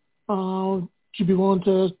 Would you be willing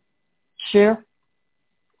to share?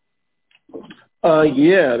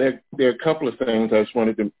 Yeah, there are a couple of things I just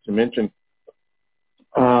wanted to mention.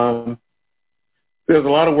 There's a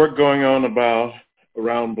lot of work going on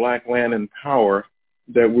around Black land and power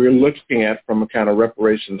that we're looking at from a kind of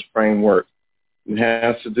reparations framework. It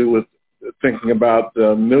has to do with thinking about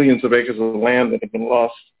the millions of acres of land that have been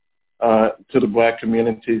lost to the Black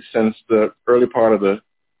community since the early part of the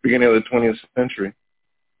beginning of the 20th century.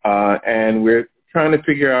 And we're trying to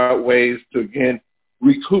figure out ways to, again,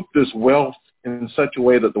 recoup this wealth in such a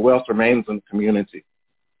way that the wealth remains in the community,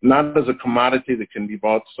 not as a commodity that can be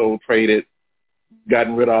bought, sold, traded,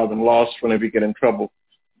 gotten rid of, and lost whenever you get in trouble.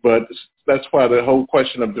 But that's why the whole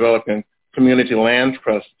question of developing community land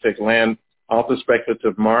trusts, take land off the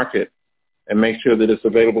speculative market and make sure that it's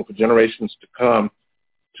available for generations to come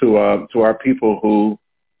to our people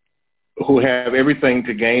who have everything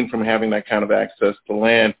to gain from having that kind of access to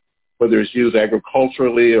land, whether it's used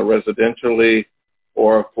agriculturally or residentially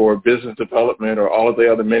or for business development or all of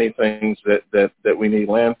the other many things that we need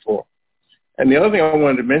land for. And the other thing I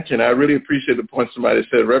wanted to mention, I really appreciate the point somebody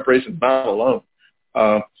said, reparations not a loan.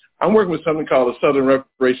 I'm working with something called the Southern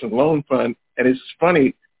Reparations Loan Fund, and it's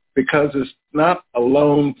funny because it's not a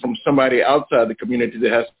loan from somebody outside the community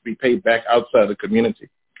that has to be paid back outside the community,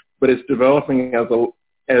 but it's developing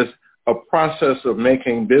as a process of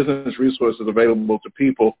making business resources available to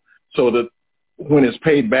people so that when it's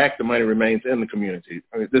paid back, the money remains in the community.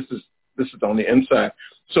 I mean, this is on the inside,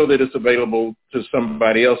 so that it's available to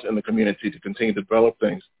somebody else in the community to continue to develop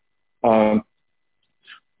things.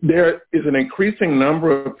 There is an increasing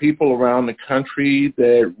number of people around the country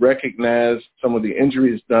that recognize some of the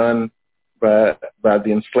injuries done by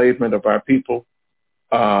the enslavement of our people.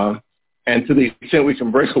 And to the extent we can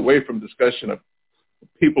break away from discussion of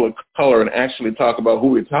people of color and actually talk about who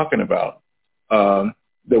we're talking about,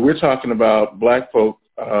 that we're talking about Black folk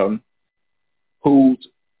whose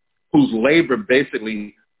labor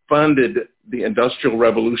basically funded the Industrial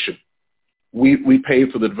Revolution. We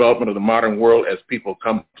paid for the development of the modern world as people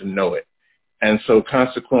come to know it. And so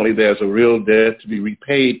consequently, there's a real debt to be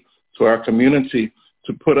repaid to our community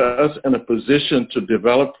to put us in a position to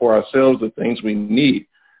develop for ourselves the things we need.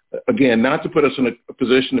 Again, not to put us in a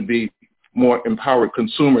position to be more empowered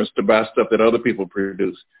consumers to buy stuff that other people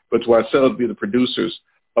produce, but to ourselves be the producers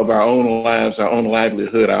of our own lives, our own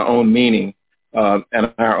livelihood, our own meaning,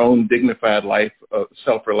 and our own dignified life,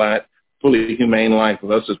 self-reliant, fully humane life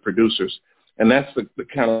of us as producers. And that's the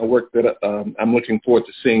kind of work that I'm looking forward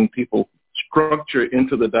to seeing people structure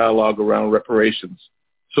into the dialogue around reparations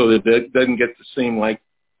so that it doesn't get to seem like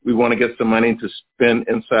we want to get some money to spend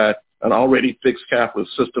inside an already fixed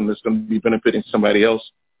capitalist system that's going to be benefiting somebody else.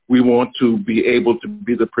 We want to be able to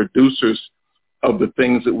be the producers of the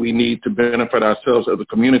things that we need to benefit ourselves as a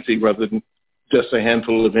community rather than just a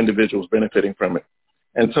handful of individuals benefiting from it.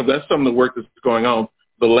 And so that's some of the work that's going on.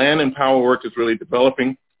 The land and power work is really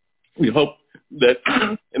developing. We hope that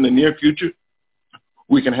in the near future,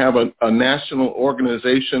 we can have a national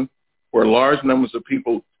organization where large numbers of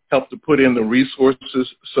people help to put in the resources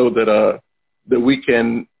so that we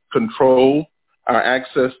can control our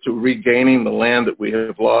access to regaining the land that we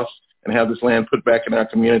have lost and have this land put back in our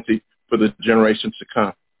community for the generations to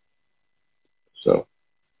come. So,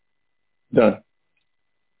 done.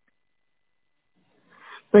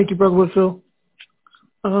 Thank you, Brother Whitfield.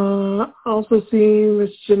 I also see Ms.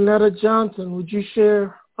 Janetta Johnson. Would you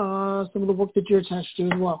share some of the work that you're attached to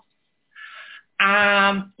as well?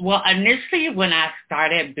 Well, initially when I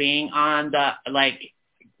started being on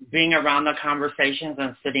being around the conversations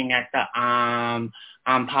and sitting at the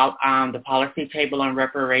policy table on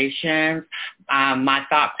reparations, my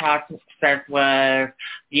thought process was,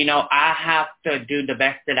 I have to do the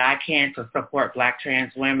best that I can to support Black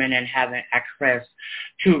trans women and having access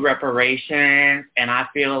to reparations. And I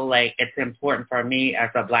feel like it's important for me as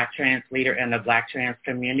a Black trans leader in the Black trans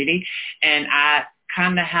community. And I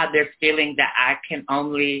kind of have this feeling that I can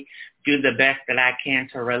only do the best that I can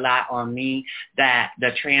to rely on me, that the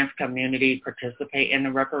trans community participate in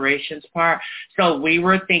the reparations part. So we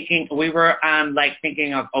were thinking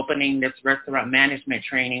of opening this restaurant management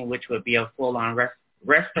training, which would be a full-on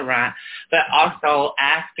restaurant, but also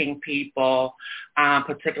asking people,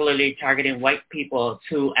 particularly targeting white people,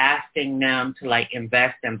 to asking them to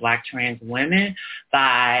invest in Black trans women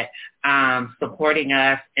by supporting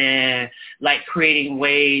us in creating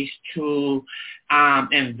ways to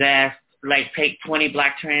invest, take 20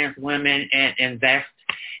 Black trans women and invest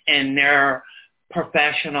in their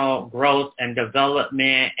professional growth and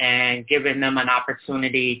development, and giving them an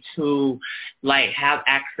opportunity to like have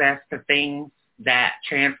access to things that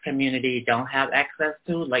trans community don't have access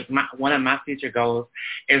to. Like one of my future goals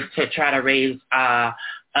is to try to raise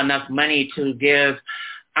enough money to give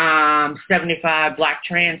 75 Black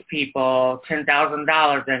trans people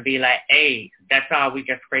 $10,000 and be like, hey, that's all we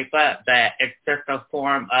can scrape up. But it's just a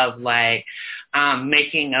form of like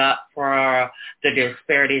making up for the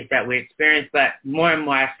disparities that we experience. But more and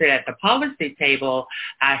more I sit at the policy table,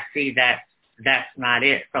 I see that that's not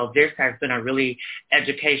it. So this has been a really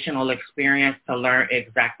educational experience to learn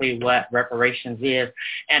exactly what reparations is.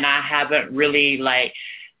 And I haven't really like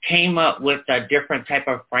came up with a different type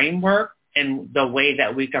of framework in the way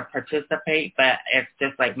that we could participate, but it's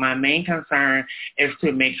just like my main concern is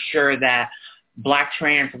to make sure that Black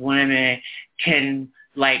trans women can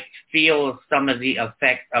like feel some of the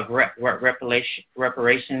effects of what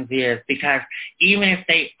reparations is, because even if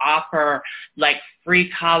they offer like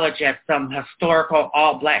free college at some historical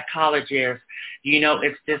all Black colleges, you know,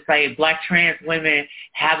 it's just like Black trans women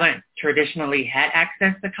haven't traditionally had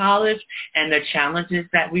access to college and the challenges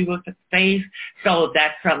that we would face. So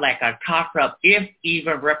that's like a toss-up if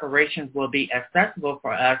even reparations will be accessible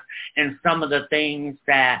for us, and some of the things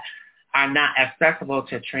that are not accessible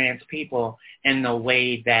to trans people in the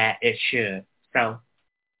way that it should. So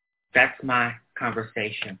that's my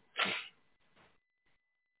conversation.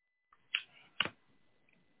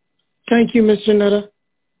 Thank you, Ms. Janetta.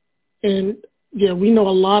 And yeah, we know a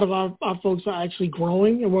lot of our folks are actually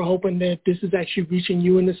growing, and we're hoping that this is actually reaching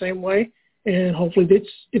you in the same way. And hopefully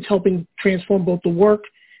it's helping transform both the work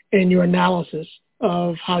and your analysis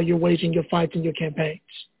of how you're waging your fights and your campaigns.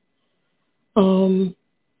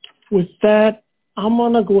 With that, I'm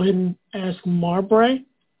going to go ahead and ask Marbury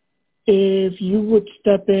if you would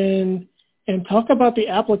step in and talk about the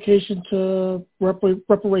application to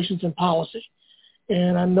reparations and policy.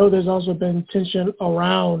 And I know there's also been tension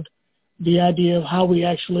around the idea of how we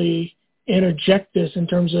actually interject this in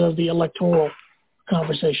terms of the electoral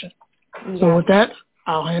conversation. Yeah. So with that,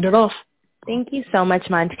 I'll hand it off. Thank you so much,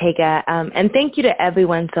 Montega. And thank you to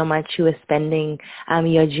everyone so much who is spending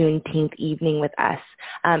your Juneteenth evening with us.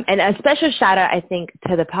 And a special shout out, I think,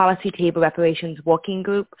 to the Policy Table Reparations Working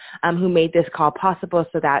Group who made this call possible.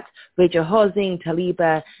 So that's Rachel Hosing,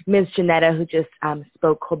 Taliba, Ms. Janetta, who just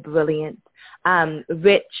spoke brilliant,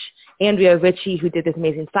 Rich, Andrea Ritchie, who did this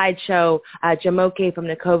amazing slideshow, Jamoke from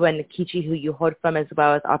Nakova, and Nikichi, who you heard from, as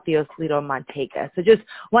well as Alfio Solito Montega. So just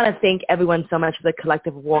want to thank everyone so much for the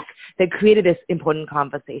collective work that created this important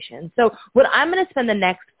conversation. So what I'm going to spend the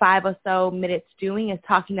next 5 or so minutes doing is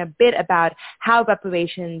talking a bit about how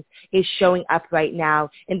reparations is showing up right now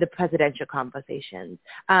in the presidential conversations.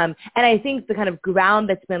 And I think the kind of ground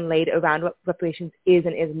that's been laid around what reparations is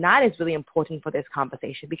and is not is really important for this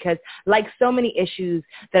conversation, because like so many issues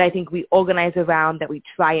that I think we organize around, that we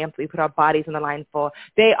triumph, we put our bodies on the line for,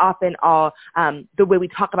 they often are, the way we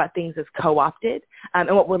talk about things is co-opted. And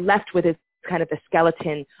what we're left with is kind of the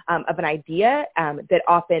skeleton of an idea that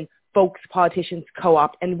often folks, politicians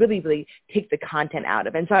co-opt and really, really take the content out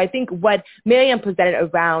of. And so I think what Miriam presented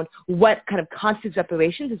around what kind of constitutes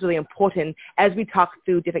reparations is really important as we talk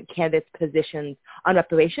through different candidates' positions on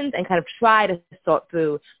reparations and kind of try to sort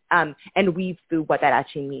through and weave through what that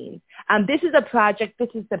actually means. This is a project, this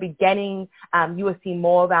is the beginning. You will see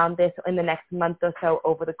more around this in the next month or so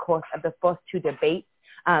over the course of the first 2 debates.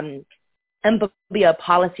 MBLA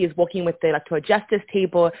Policy is working with the Electoral Justice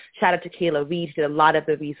Table. Shout out to Kayla Reed, who did a lot of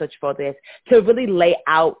the research for this, to really lay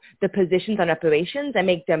out the positions on reparations and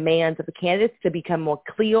make demands of the candidates to become more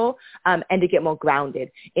clear and to get more grounded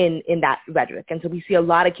in that rhetoric. And so we see a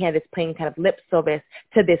lot of candidates paying kind of lip service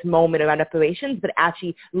to this moment around reparations, but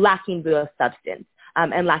actually lacking real substance.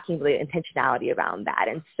 And lacking the intentionality around that.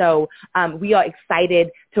 And so we are excited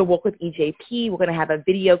to work with EJP. We're going to have a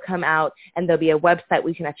video come out, and there'll be a website where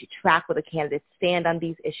you can actually track where the candidates stand on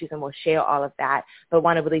these issues, and we'll share all of that. But I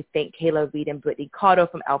want to really thank Kayla Reed and Brittany Carter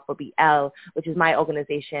from L4BL, which is my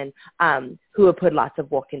organization, who have put lots of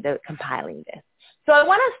work into compiling this. So I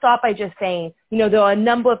want to start by just saying, there are a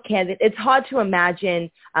number of candidates. It's hard to imagine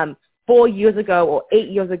 4 years ago or 8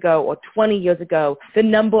 years ago or 20 years ago, the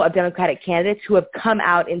number of Democratic candidates who have come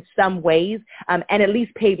out in some ways and at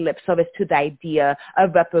least paid lip service to the idea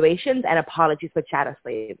of reparations and apologies for chattel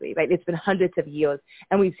slavery, right? It's been hundreds of years,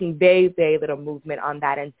 and we've seen very, very little movement on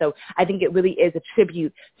that. And so I think it really is a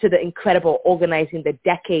tribute to the incredible organizing, the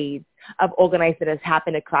decades of organizing that has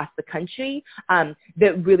happened across the country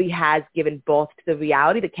that really has given birth to the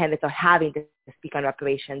reality that candidates are having to speak on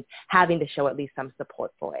reparations, having to show at least some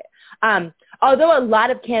support for it. Although a lot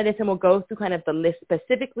of candidates, and we'll go through kind of the list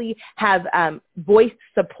specifically, have voiced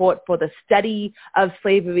support for the study of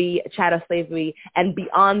slavery, chattel slavery, and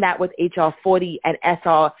beyond that with H.R. 40 and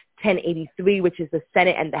S.R. 1083, which is the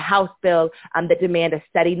Senate and the House bill that demand a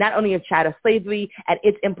study not only of chattel slavery and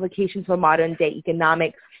its implications for modern day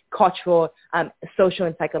economics, cultural, social,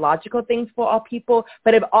 and psychological things for all people,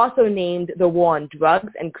 but have also named the war on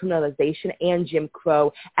drugs and criminalization and Jim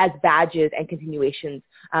Crow as badges and continuations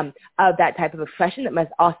of that type of oppression that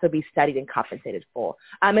must also be studied and compensated for.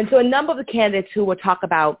 And so a number of the candidates who we'll talk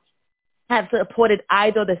about have supported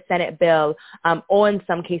either the Senate bill or in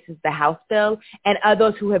some cases the House bill, and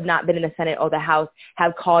others who have not been in the Senate or the House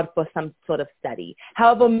have called for some sort of study.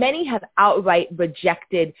 However, many have outright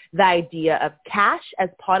rejected the idea of cash as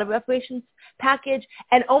part of a reparations package,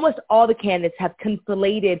 and almost all the candidates have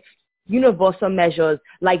conflated universal measures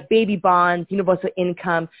like baby bonds, universal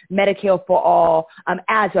income, Medicare for all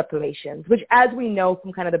as reparations, which as we know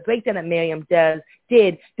from kind of the breakdown that Miriam does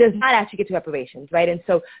not actually get to reparations, right? And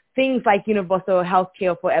so things like universal health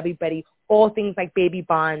care for everybody, or things like baby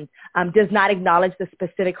bonds, does not acknowledge the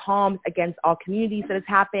specific harms against all communities that has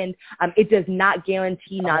happened. It does not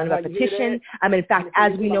guarantee non-repetition. In fact,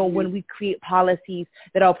 as we know, when we create policies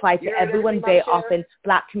that are applied to everyone, very often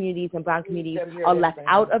Black communities and brown communities are left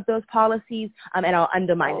out of those policies and are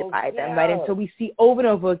undermined by them, right? And so we see over and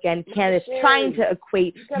over again candidates trying to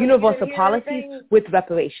equate universal policies with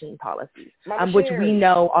reparation policies, which we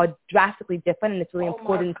know are drastically different, and it's really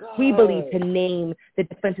important, we believe, to name the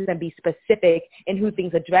differences and be specific in who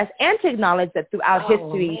things address, and to acknowledge that throughout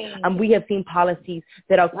history, we have seen policies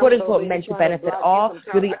that are quote-unquote meant to benefit all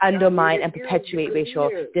really undermine and perpetuate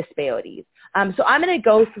racial disparities. So I'm going to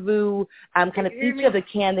go through kind of each of the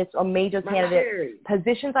candidates or major candidate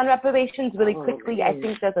positions on reparations really quickly. I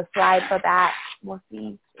think there's a slide for that. We'll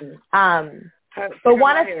see. But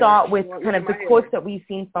want to start with kind of the quotes that we've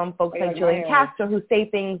seen from folks like Julian Castro, who say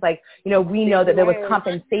things like, we know that there was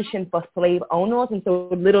compensation for slave owners, and so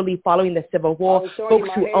literally following the Civil War, folks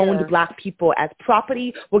who owned Black people as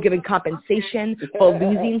property were given compensation for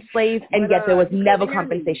losing slaves, and yet there was never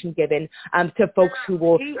compensation given to folks who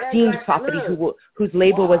were deemed property, whose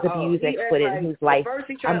labor was abused and exploited, and whose life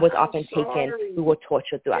was often taken, who were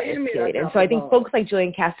tortured throughout this period. And so I think folks like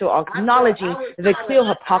Julian Castro are acknowledging the clear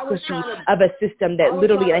hypocrisy of a system that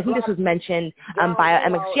literally, and I think this was mentioned by our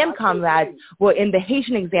MXGM comrades, where in the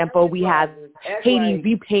Haitian example, we have Haiti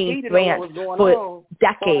repaying France for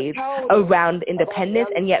decades around independence,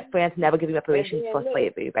 and yet France never giving reparations for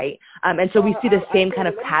slavery, right? And so we see the same kind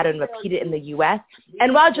of pattern repeated in the U.S.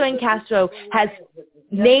 And while Julian Castro has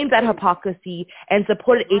named that hypocrisy and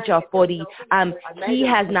supported H.R. 40, he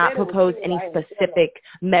has not proposed any specific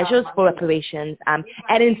measures for reparations, and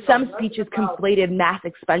in some speeches conflated mass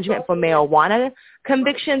expungement for marijuana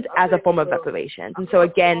convictions as a form of reparations. And so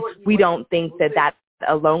again, we don't think that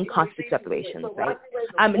alone constitutes reparations, right?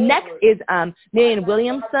 Next is Marianne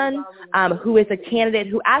Williamson, who is a candidate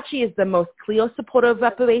who actually is the most clear supporter of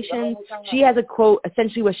reparations. She has a quote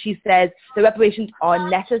essentially where she says the reparations are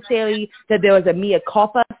necessary, that there is a mea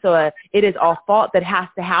culpa, so it is our fault that has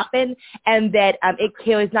to happen, and that it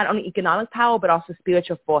carries not only economic power but also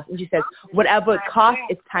spiritual force. And she says, whatever it costs,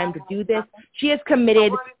 it's time to do this. She has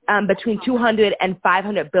committed between $200 and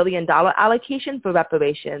 $500 billion allocation for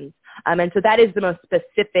reparations. And so that is the most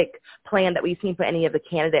specific plan that we've seen for any of the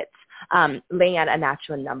candidates, laying out a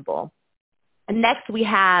natural number. And next we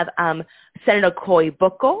have Senator Cory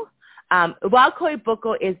Booker. While Cory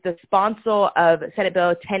Booker is the sponsor of Senate Bill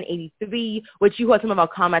 1083, which you heard some of our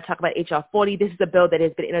comrades talk about H.R. 40, this is a bill that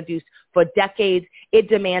has been introduced for decades. It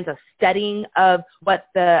demands a studying of what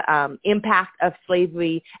the impact of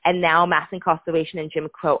slavery and now mass incarceration and Jim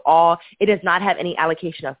Crow are. It does not have any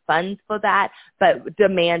allocation of funds for that, but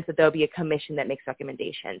demands that there be a commission that makes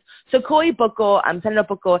recommendations. So Cory Booker, Senator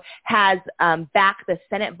Booker, has backed the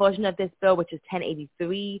Senate version of this bill, which is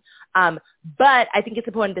 1083. But I think it's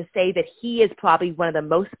important to say that he is probably one of the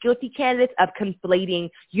most guilty candidates of conflating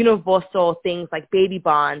universal things like baby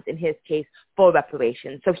bonds, in his case, for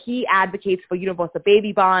reparations. So he advocates for universal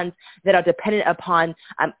baby bonds that are dependent upon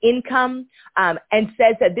income, and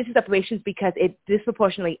says that this is reparations because it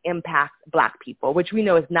disproportionately impacts Black people, which we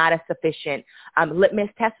know is not a sufficient litmus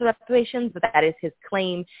test for reparations, but that is his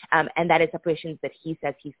claim, and that is reparations that he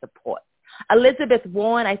says he supports. Elizabeth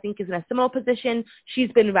Warren, I think, is in a similar position.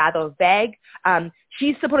 She's been rather vague.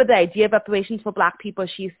 She supported the idea of reparations for Black people.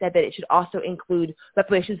 She said that it should also include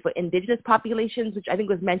reparations for indigenous populations, which I think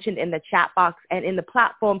was mentioned in the chat box and in the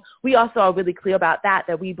platform. We also are really clear about that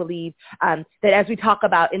we believe that as we talk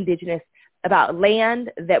about indigenous, about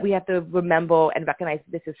land, that we have to remember and recognize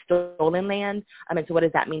this is stolen land. And so what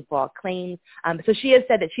does that mean for our claims? So she has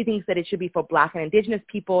said that she thinks that it should be for Black and indigenous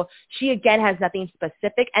people. She, again, has nothing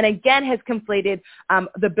specific and, again, has conflated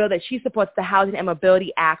the bill that she supports, the Housing and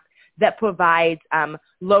Mobility Act, that provides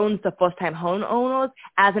loans to first-time homeowners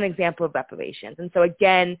as an example of reparations. And so,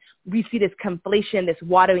 again, we see this conflation, this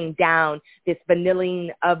watering down, this vanilling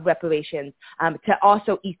of reparations to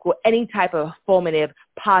also equal any type of affirmative,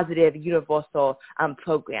 positive, universal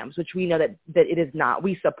programs, which we know that it is not.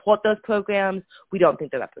 We support those programs. We don't think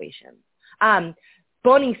they're reparations.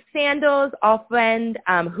 Bernie Sanders, our friend,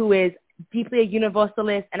 who is deeply a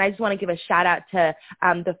universalist, and I just want to give a shout out to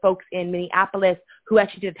the folks in Minneapolis who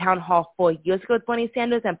actually did a town hall 4 years ago with Bernie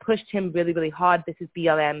Sanders and pushed him really, really hard. This is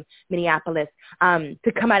BLM Minneapolis,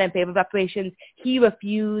 to come out in favor of reparations. He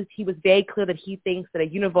refused. He was very clear that he thinks that a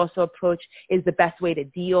universal approach is the best way to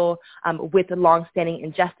deal with the longstanding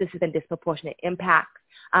injustices and disproportionate impacts.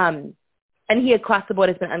 And he across the board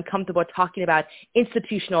has been uncomfortable talking about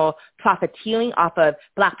institutional profiteering off of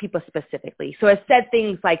Black people specifically. So has said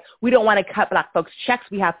things like, we don't want to cut Black folks' checks.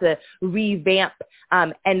 We have to revamp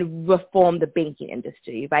and reform the banking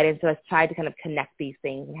industry, right? And so has tried to kind of connect these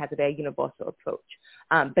things and has a very universal approach,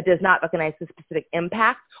 but does not recognize the specific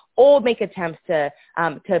impact or make attempts to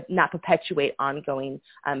not perpetuate ongoing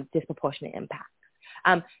disproportionate impacts.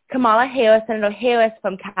 Kamala Harris, Senator Harris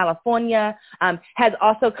from California, has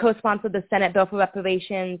also co-sponsored the Senate bill for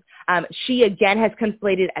reparations. She, again, has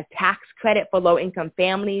conflated a tax credit for low-income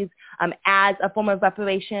families as a form of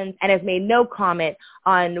reparations and has made no comment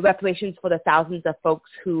on reparations for the thousands of folks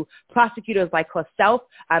who prosecutors like herself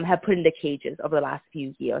have put into cages over the last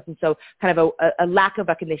few years. And so kind of a lack of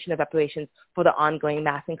recognition of reparations for the ongoing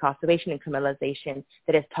mass incarceration and criminalization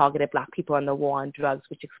that has targeted Black people in the war on drugs,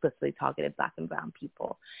 which explicitly targeted Black and brown people.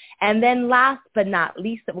 And then last but not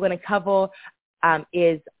least that we're going to cover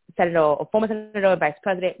is former Senator and Vice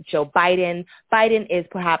President Joe Biden. Biden is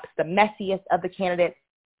perhaps the messiest of the candidates,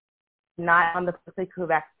 not on the politically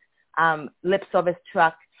correct lip service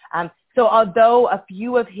truck. So although a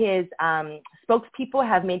few of his spokespeople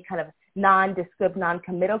have made kind of nondescript,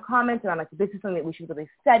 non-committal comments around like, this is something that we should really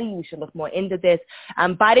study, we should look more into this,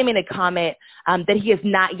 Biden made a comment that he has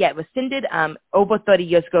not yet rescinded over 30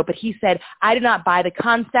 years ago, but he said, I do not buy the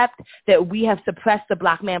concept that we have suppressed the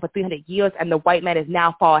Black man for 300 years and the white man is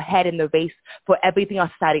now far ahead in the race for everything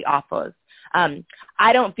our society offers.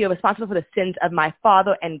 I don't feel responsible for the sins of my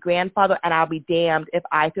father and grandfather, and I'll be damned if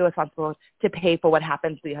I feel responsible to pay for what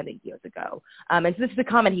happened 300 years ago. And so this is a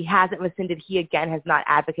comment he hasn't rescinded. He, again, has not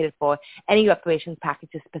advocated for any reparations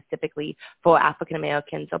packages specifically for African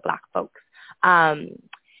Americans or Black folks.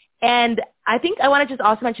 And I think I want to just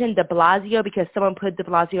also mention de Blasio because someone put de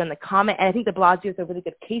Blasio in the comment, and I think de Blasio is a really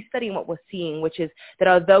good case study in what we're seeing, which is that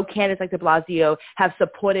although candidates like de Blasio have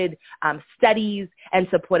supported studies and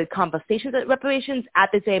supported conversations at reparations,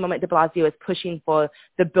 at the same moment de Blasio is pushing for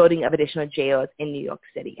the building of additional jails in New York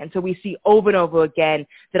City. And so we see over and over again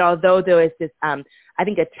that although there is this I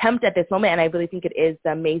think, attempt at this moment, and I really think it is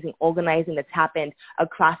the amazing organizing that's happened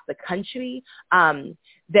across the country,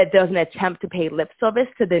 that there's an attempt to pay lip service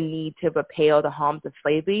to the need to repeal the harms of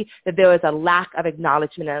slavery, that there is a lack of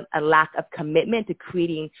acknowledgement, a lack of commitment to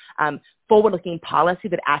creating forward-looking policy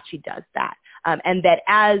that actually does that. And that,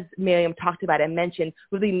 as Miriam talked about and mentioned,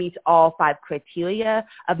 really meets all 5 criteria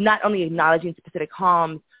of not only acknowledging specific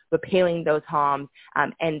harms, repairing those harms,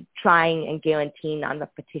 and trying and guaranteeing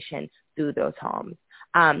non-repetition through those harms.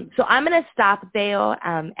 So I'm going to stop there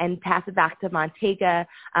and pass it back to Montega.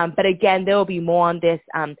 But again, there will be more on this.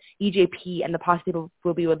 EJP and the policy people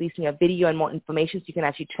will be releasing a video and more information so you can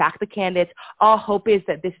actually track the candidates. Our hope is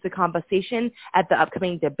that this is a conversation at the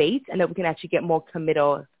upcoming debates and that we can actually get more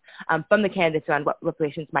committal from the candidates around what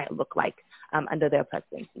reparations might look like under their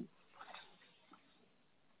presidency.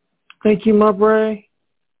 Thank you, Marbre.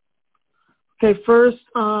 Okay, first,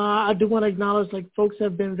 I do want to acknowledge, like, folks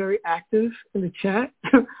have been very active in the chat.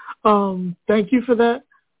 Thank you for that.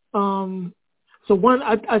 So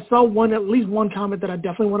I saw at least one comment that I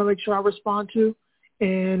definitely want to make sure I respond to.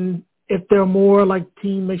 And if there are more, like,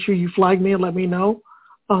 team, make sure you flag me and let me know.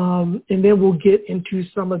 And then we'll get into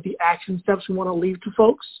some of the action steps we want to leave to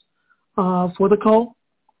folks for the call.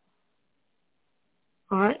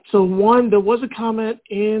 All right. So there was a comment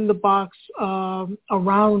in the box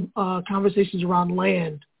around conversations around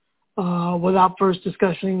land without first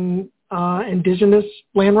discussing indigenous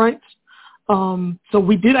land rights. So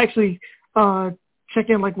we did actually check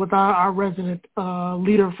in like with our resident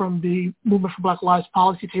leader from the Movement for Black Lives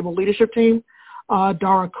Policy Table leadership team,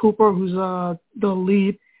 Dara Cooper, who's the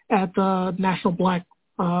lead at the National Black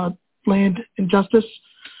Land Injustice.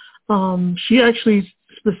 She actually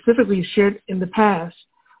specifically shared in the past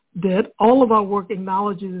that all of our work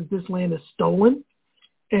acknowledges that this land is stolen.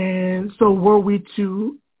 And so we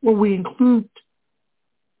included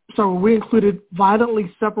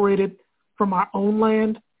violently separated from our own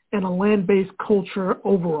land and a land-based culture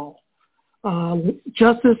overall.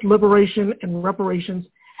 Justice, liberation, and reparations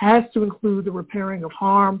has to include the repairing of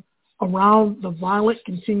harm around the violent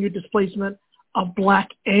continued displacement of Black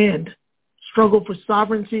and struggle for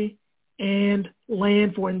sovereignty and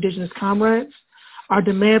land for indigenous comrades. Our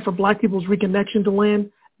demand for Black people's reconnection to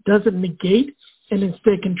land doesn't negate and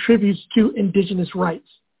instead contributes to indigenous rights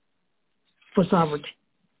for sovereignty.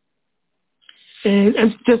 And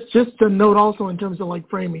just to note also in terms of like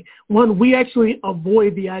framing, one, we actually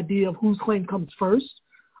avoid the idea of whose claim comes first,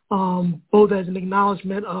 both as an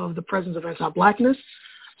acknowledgement of the presence of anti-Blackness,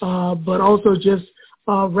 but also just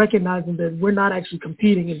recognizing that we're not actually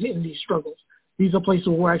competing in these struggles. These are places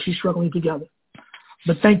where we're actually struggling together.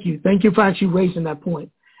 But thank you for actually raising that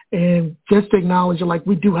point. And just to acknowledge that, like,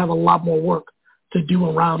 we do have a lot more work to do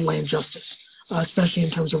around land justice, especially in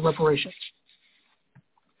terms of reparations.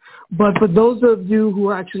 But for those of you who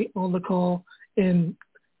are actually on the call, in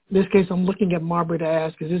this case, I'm looking at Marbury to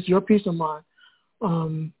ask, is this your piece or mine?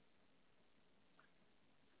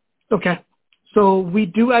 Okay. So we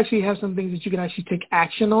do actually have some things that you can actually take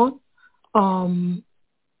action on. All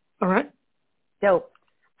right. Dope.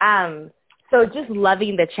 So just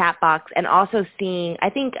loving the chat box and also seeing, I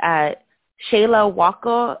think Shayla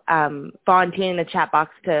Walker volunteering in the chat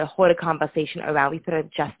box to hold a conversation around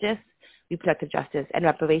reproductive justice and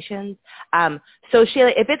reparations. So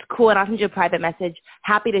Shayla, if it's cool, and I'll send you a private message,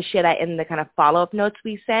 happy to share that in the kind of follow-up notes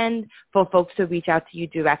we send for folks to reach out to you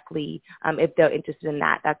directly if they're interested in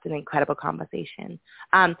that. That's an incredible conversation.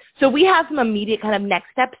 So we have some immediate kind of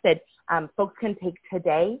next steps that folks can take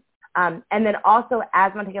today. And then also,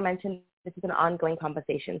 as Montega mentioned, this is an ongoing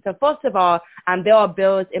conversation. So first of all, there are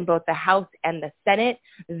bills in both the House and the Senate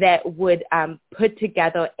that would put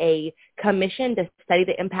together a commission to study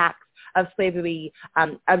the impacts of slavery,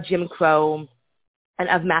 of Jim Crow, and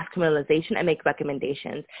of mass criminalization and make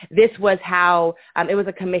recommendations. This was how it was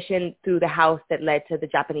a commission through the House that led to the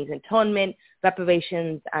Japanese internment,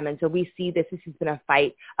 reparations. And so we see this has been a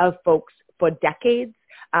fight of folks for decades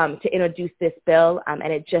to introduce this bill,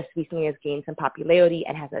 and it just recently has gained some popularity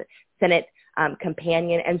and has a Senate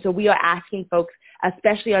companion. And so we are asking folks,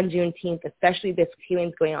 especially on Juneteenth, especially this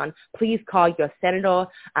hearing's going on, please call your senator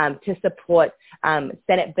to support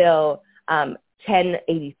Senate Bill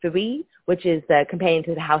 1083, which is the companion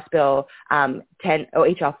to the House Bill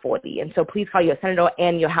HR 40. And so please call your senator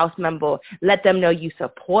and your House member. Let them know you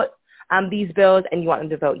support these bills and you want them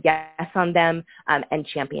to vote yes on them and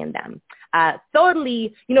champion them.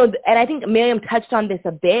 Thirdly, and I think Miriam touched on this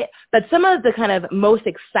a bit, but some of the kind of most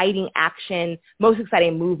exciting action, most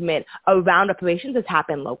exciting movement around reparations has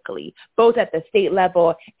happened locally, both at the state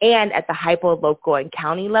level and at the hyper-local and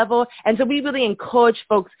county level. And so we really encourage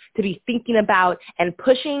folks to be thinking about and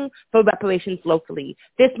pushing for reparations locally.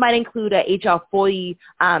 This might include a HR 40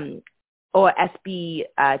 or SB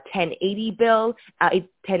 1080 bill,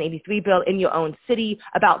 1083 bill in your own city.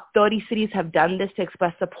 About 30 cities have done this to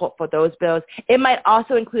express support for those bills. It might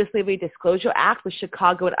also include a Slavery Disclosure Act, which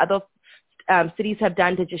Chicago and other cities have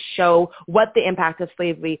done to just show what the impact of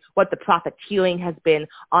slavery, what the profiteering has been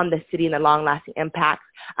on the city and the long-lasting impacts.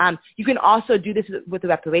 You can also do this with the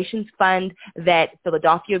reparations fund that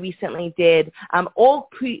Philadelphia recently did, or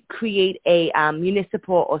create a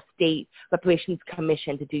municipal or state reparations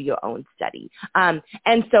commission to do your own study. And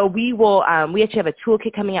so we will, we actually have a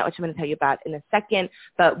toolkit coming out, which I'm going to tell you about in a second,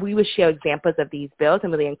 but we will share examples of these bills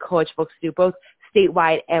and really encourage folks to do both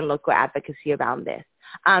statewide and local advocacy around this.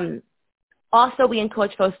 Also, we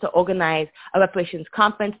encourage folks to organize a reparations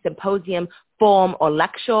conference, symposium, forum, or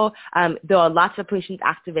lecture. There are lots of reparations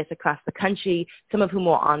activists across the country, some of whom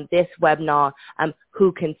are on this webinar,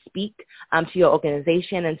 who can speak to your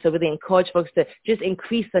organization. And so really encourage folks to just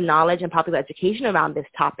increase the knowledge and popular education around this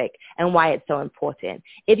topic and why it's so important.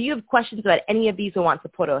 If you have questions about any of these or want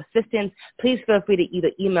support or assistance, please feel free to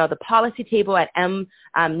either email the policy table at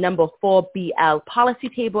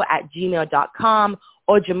m4blpolicytable@gmail.com,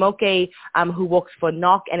 or Jamoke, who works for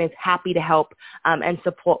NOC and is happy to help and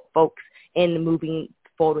support folks in moving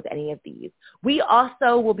forward with any of these. We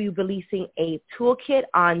also will be releasing a toolkit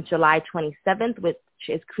on July 27th, which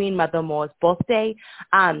is Queen Mother Moore's birthday,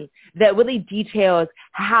 that really details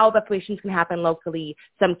how reparations can happen locally,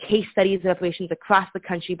 some case studies of reparations across the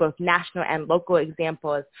country, both national and local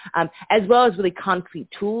examples, as well as really concrete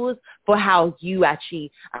tools for how you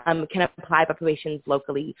actually can apply reparations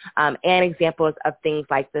locally, and examples of things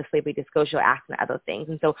like the Slavery Disclosure Act and other things.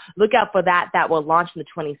 And so look out for that. That will launch on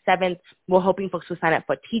the 27th. We're hoping folks will sign up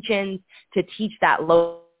for teach-ins to teach that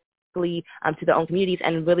locally to their own communities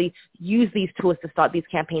and really use these tools to start these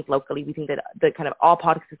campaigns locally. We think that the kind of all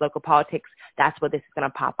politics is local politics. That's where this is going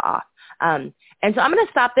to pop off. And so I'm going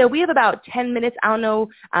to stop there. We have about 10 minutes. I don't know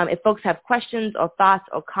if folks have questions or thoughts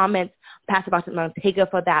or comments. Pass about to Montega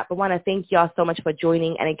for that. But want to thank y'all so much for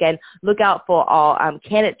joining. And again, look out for our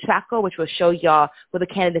candidate tracker, which will show y'all where the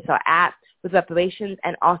candidates are at with reparations,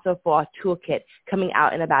 and also for our toolkit coming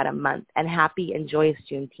out in about a month. And happy and joyous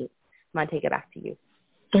Juneteenth. Montega, back to you.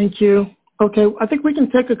 Thank you. Okay, I think we can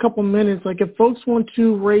take a couple minutes. Like if folks want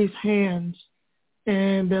to raise hands,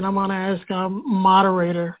 and then I'm going to ask our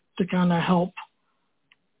moderator to kind of help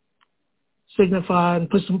signify and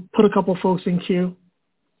put a couple folks in queue.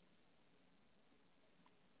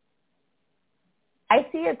 I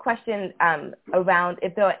see a question around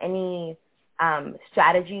if there are any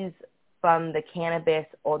strategies from the cannabis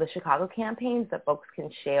or the Chicago campaigns that folks can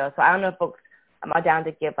share. So I don't know if folks are down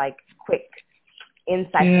to give like quick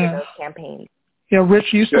insight to those campaigns. Yeah,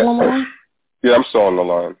 Rich, you still on the line? Yeah, I'm still on the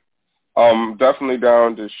line. Definitely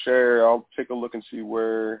down to share. I'll take a look and see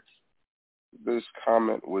where this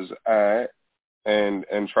comment was at and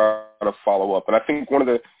try to follow up. And I think one of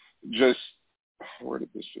the where did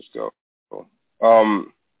this just go?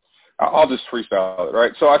 I'll just freestyle it,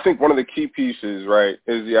 right? So I think one of the key pieces, right,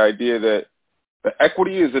 is the idea that the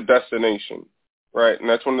equity is a destination. Right, and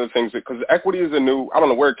that's one of the things that, because equity is I don't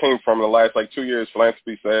know where it came from in the last 2 years,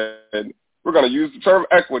 philanthropy said, we're going to use the term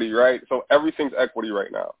equity, right? So everything's equity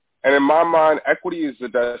right now. And in my mind, equity is the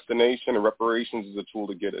destination and reparations is a tool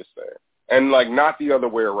to get us there. And not the other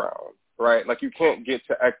way around, right? You can't get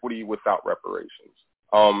to equity without reparations.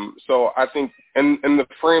 So I think in the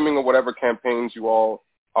framing of whatever campaigns you all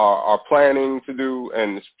are planning to do,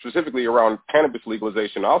 and specifically around cannabis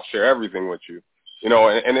legalization, I'll share everything with you.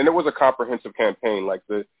 And it was a comprehensive campaign.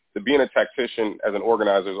 The being a tactician as an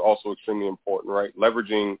organizer is also extremely important, right?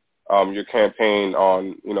 Leveraging your campaign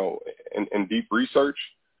on, in deep research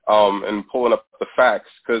and pulling up the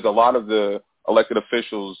facts, because a lot of the elected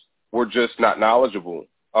officials were just not knowledgeable.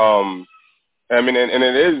 And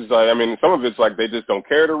it is, some of it's they just don't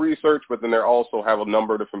care to research, but then they also have a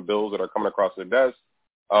number of different bills that are coming across their desk.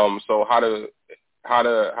 So how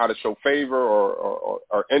to show favor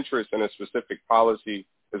or interest in a specific policy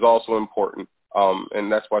is also important.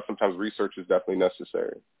 And that's why sometimes research is definitely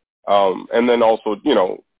necessary. And then also,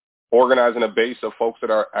 organizing a base of folks that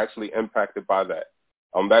are actually impacted by that.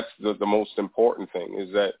 That's the most important thing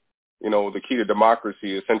is that, the key to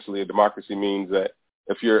democracy, essentially a democracy means that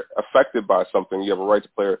if you're affected by something, you have a right to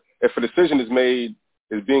play. If a decision is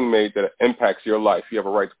being made that impacts your life, you have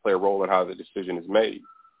a right to play a role in how the decision is made.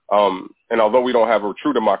 And although we don't have a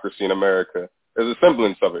true democracy in America, there's a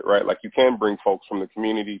semblance of it, right? You can bring folks from the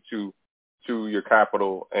community to your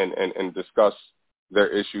capital and discuss their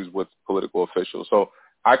issues with political officials. So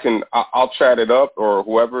I'll chat it up, or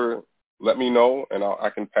whoever, let me know, and I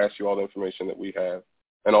can pass you all the information that we have,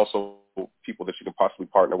 and also people that you can possibly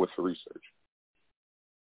partner with for research.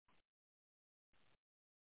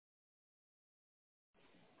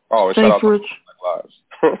 Oh, and thanks, shout out Rich.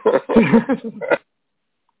 to Black Lives.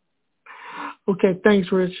 Okay,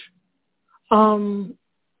 thanks, Rich.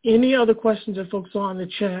 Any other questions that folks are in the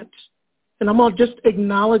chat? And I'm going to just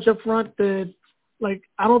acknowledge up front that,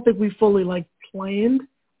 I don't think we fully, planned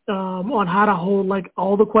on how to hold,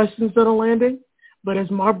 all the questions that are landing. But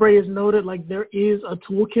as Marbury has noted, there is a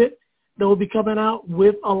toolkit that will be coming out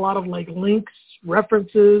with a lot of, links,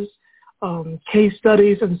 references, case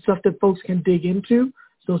studies, and stuff that folks can dig into.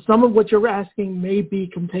 So some of what you're asking may be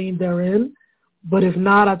contained therein. But if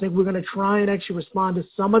not, I think we're going to try and actually respond to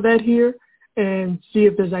some of that here and see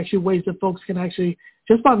if there's actually ways that folks can actually,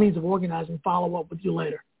 just by means of organizing, follow up with you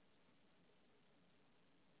later.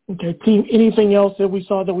 Okay, team, anything else that we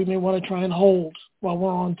saw that we may want to try and hold while we're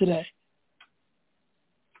on today?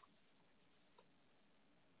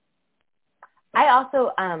 I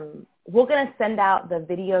also, we're going to send out the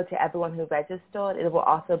video to everyone who registered. It will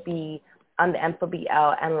also be on the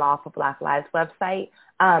M4BL and Law for Black Lives website.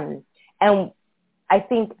 And I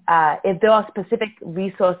think if there are specific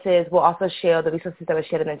resources, we'll also share the resources that were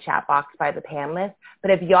shared in the chat box by the panelists.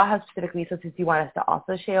 But if y'all have specific resources you want us to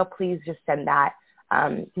also share, please just send that.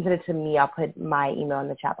 Send it to me. I'll put my email in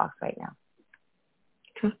the chat box right now.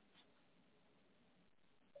 Okay.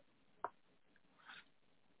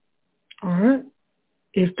 All right.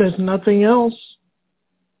 If there's nothing else,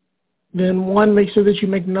 then one, make sure that you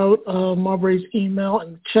make note of Marbury's email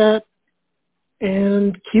in the chat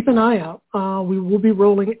and keep an eye out. We will be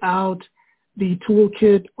rolling out the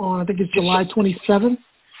toolkit on, I think it's July 27th,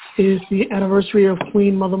 is the anniversary of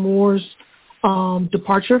Queen Mother Moore's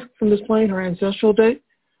departure from this plane, her ancestral date.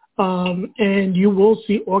 And you will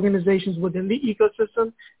see organizations within the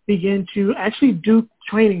ecosystem begin to actually do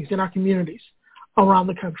trainings in our communities around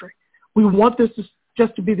the country. We want this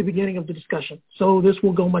just to be the beginning of the discussion, so this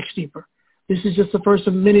will go much deeper. This is just the first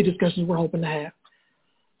of many discussions we're hoping to have.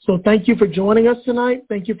 So thank you for joining us tonight.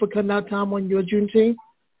 Thank you for cutting out time on your Juneteenth.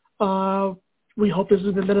 We hope this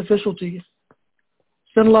has been beneficial to you.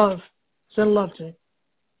 Send love. Send love to you.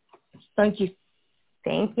 Thank you.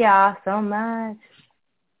 Thank y'all so much.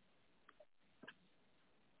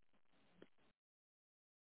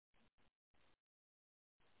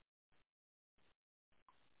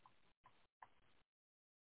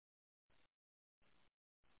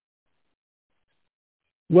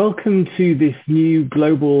 Welcome to this new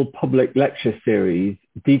global public lecture series,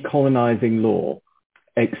 Decolonizing Law,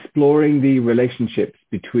 exploring the relationships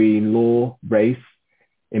between law, race,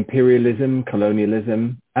 imperialism,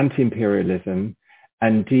 colonialism, anti-imperialism,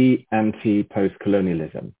 and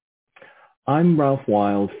anti-post-colonialism. I'm Ralph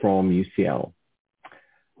Wild from UCL.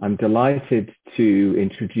 I'm delighted to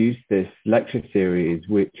introduce this lecture series,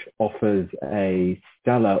 which offers a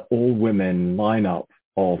stellar all-women lineup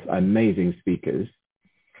of amazing speakers.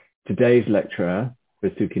 Today's lecturer,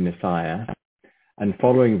 Vasuki Nasiah, and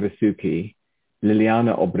following Vasuki,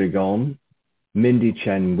 Liliana Obregon, Mindy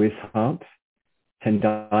Chen Wishart,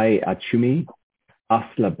 Tendai Achumi,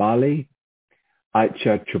 Asla Bali,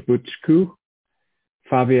 Aicha Chubuchku,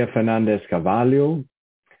 Fabia Fernandez Carvalho,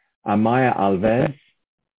 Amaya Alves,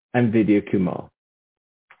 and Vidya Kumar.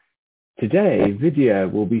 Today, Vasuki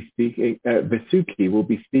will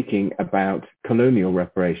be speaking about colonial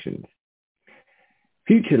reparations.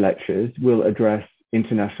 Future lectures will address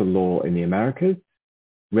international law in the Americas,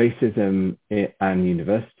 racism and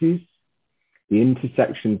universities, the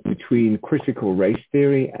intersections between critical race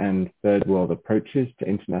theory and third world approaches to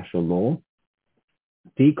international law,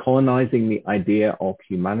 decolonizing the idea of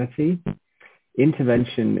humanity,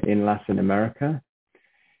 intervention in Latin America,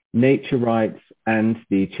 nature rights and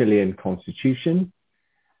the Chilean Constitution,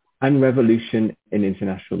 and revolution in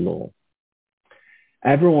international law.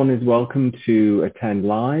 Everyone is welcome to attend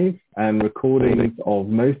live, and recordings of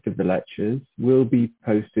most of the lectures will be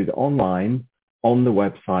posted online on the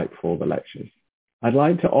website for the lectures. I'd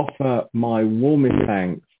like to offer my warmest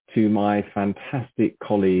thanks to my fantastic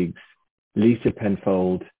colleagues, Lisa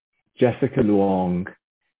Penfold, Jessica Luong,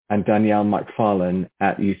 and Danielle McFarlane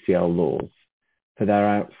at UCL Laws for their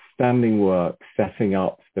outstanding work setting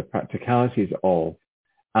up the practicalities of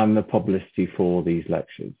and the publicity for these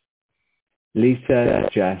lectures. Lisa,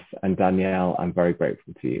 Jess, and Danielle, I'm very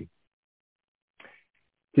grateful to you.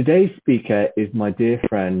 Today's speaker is my dear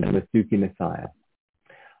friend, Vasuki Nasiah.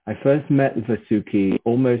 I first met Vasuki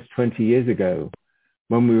almost 20 years ago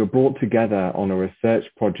when we were brought together on a research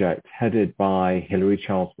project headed by Hilary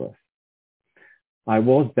Charlesworth. I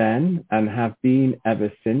was then, and have been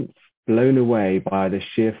ever since, blown away by the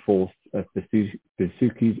sheer force of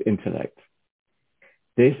Vasuki's intellect.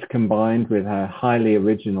 This, combined with her highly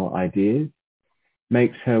original ideas,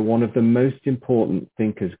 makes her one of the most important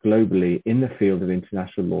thinkers globally in the field of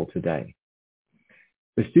international law today.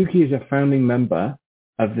 Vasuki is a founding member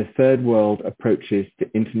of the Third World Approaches to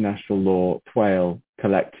International Law TWAIL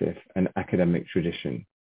collective and academic tradition.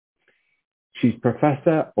 She's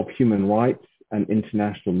Professor of Human Rights and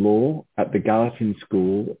International Law at the Gallatin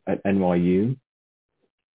School at NYU.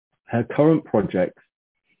 Her current projects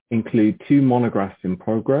include 2 monographs in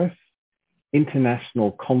progress,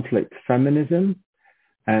 International Conflict Feminism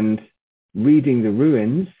and Reading the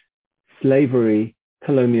Ruins, Slavery,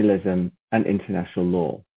 Colonialism, and International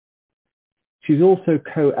Law. She's also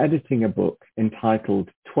co-editing a book entitled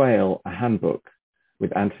TWAIL, a Handbook,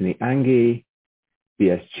 with Anthony Angie,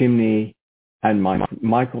 B.S. Chimney, and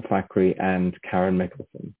Michael Thackeray and Karen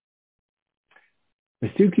Mickelson.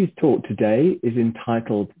 Vasuki's talk today is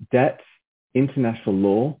entitled Debt, International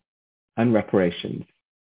Law, and Reparations.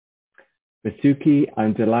 Vasuki,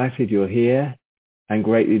 I'm delighted you're here and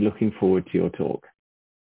greatly looking forward to your talk.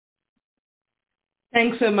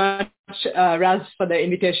 Thanks so much, Raz, for the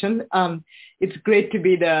invitation. It's great to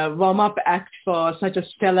be the warm-up act for such a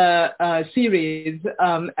stellar series,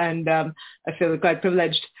 and I feel quite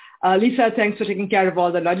privileged. Lisa, thanks for taking care of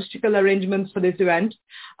all the logistical arrangements for this event.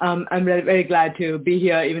 I'm very, very glad to be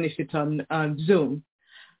here, even if it's on Zoom.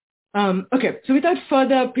 Okay, so without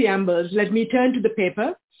further preambles, let me turn to the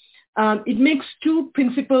paper. It makes two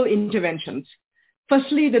principal interventions.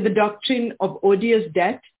 Firstly, that the doctrine of odious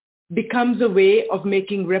debt becomes a way of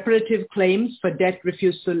making reparative claims for debt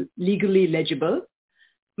refusal legally legible.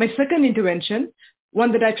 My second intervention,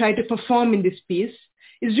 one that I try to perform in this piece,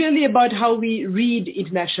 is really about how we read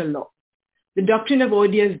international law. The doctrine of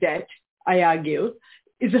odious debt, I argue,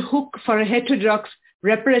 is a hook for a heterodox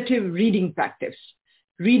reparative reading practice.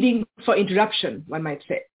 Reading for interruption, one might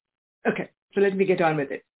say. Okay, so let me get on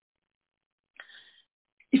with it.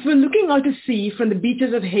 If we're looking out to sea from the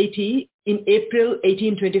beaches of Haiti in April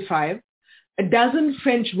 1825, a dozen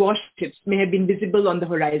French warships may have been visible on the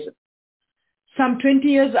horizon. Some 20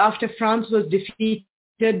 years after France was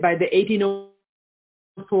defeated by the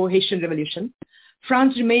 1804 Haitian Revolution,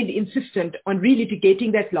 France remained insistent on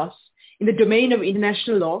relitigating that loss in the domain of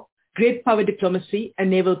international law, great power diplomacy, and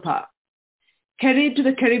naval power. Carried to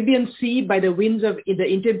the Caribbean Sea by the winds of the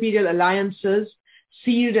Inter-Imperial Alliances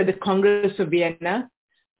sealed at the Congress of Vienna,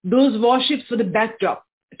 those warships were the backdrop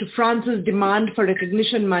to France's demand for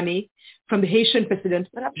recognition money from the Haitian president,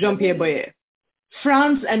 Jean-Pierre Boyer.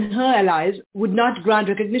 France and her allies would not grant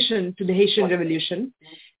recognition to the Haitian Revolution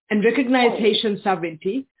and recognize Haitian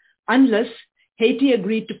sovereignty unless Haiti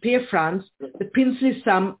agreed to pay France the princely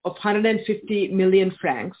sum of 150 million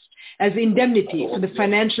francs as indemnity for the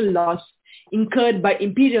financial loss incurred by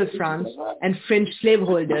Imperial France and French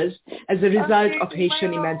slaveholders as a result of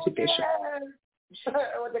Haitian emancipation.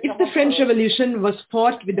 If the French Revolution was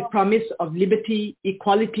fought with the promise of liberty,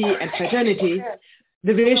 equality, and fraternity,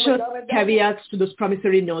 the racial caveats to those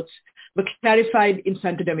promissory notes were clarified in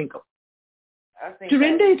Santo Domingo. To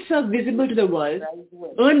render itself visible to the world,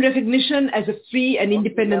 earn recognition as a free and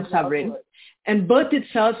independent sovereign, and birth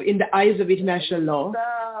itself in the eyes of international law,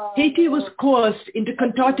 Haiti was coerced into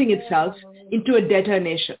contorting itself into a debtor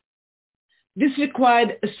nation. This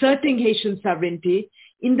required asserting Haitian sovereignty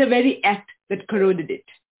in the very act that corroded it,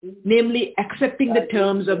 namely accepting the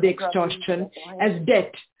terms of the extortion as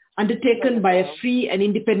debt undertaken by a free and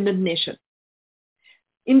independent nation.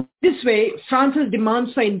 In this way, France's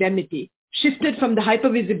demands for indemnity shifted from the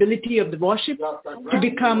hypervisibility of the warship to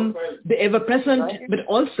become the ever-present but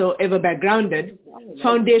also ever-backgrounded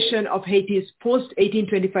foundation of Haiti's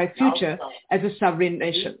post-1825 future as a sovereign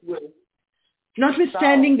nation.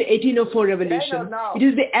 Notwithstanding the 1804 revolution, it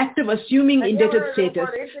is the act of assuming indebted status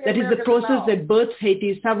that is the process that births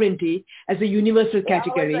Haiti's sovereignty as a universal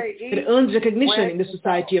category that earns recognition in the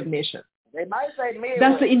society of nations.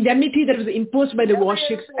 Thus, the indemnity that was imposed by the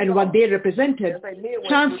warships and what they represented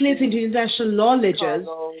translates into international law ledgers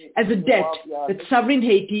as a debt that sovereign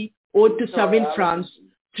Haiti owed to sovereign France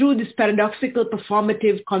through this paradoxical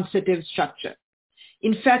performative constitutive structure.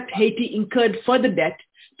 In fact, Haiti incurred further debt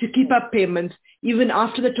to keep up payments even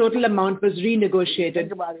after the total amount was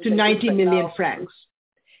renegotiated to 90 million francs.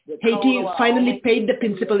 Haiti finally paid the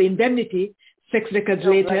principal indemnity 6 decades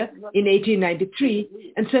later in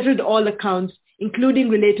 1893 and settled all accounts, including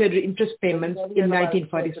related interest payments, in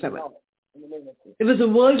 1947. There was a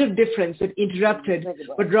world of difference that interrupted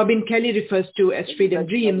what Robin Kelly refers to as freedom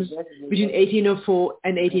dreams between 1804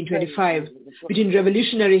 and 1825, between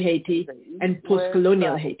revolutionary Haiti and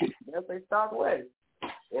post-colonial Haiti.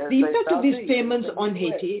 The impact of these payments on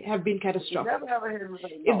Haiti have been catastrophic.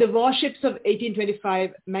 If the warships of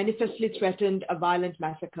 1825 manifestly threatened a violent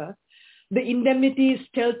massacre, the indemnity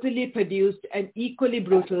stealthily produced an equally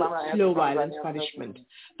brutal slow violence punishment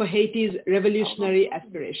for Haiti's revolutionary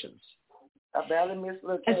aspirations.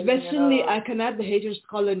 As Weston Lee Akanat, the Haitian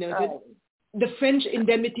scholar, noted, the French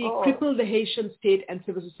indemnity crippled the Haitian state and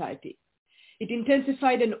civil society. It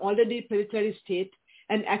intensified an already predatory state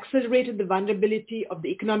and accelerated the vulnerability of the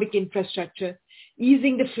economic infrastructure,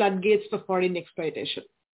 easing the floodgates for foreign exploitation.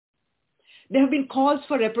 There have been calls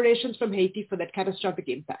for reparations from Haiti for that catastrophic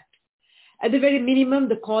impact. At the very minimum,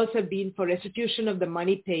 the calls have been for restitution of the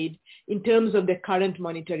money paid in terms of their current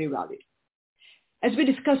monetary value. As we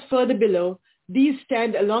discuss further below, these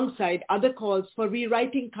stand alongside other calls for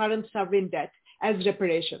rewriting current sovereign debt as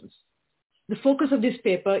reparations. The focus of this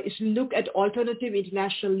paper is to look at alternative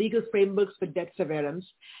international legal frameworks for debt severance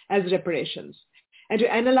as reparations, and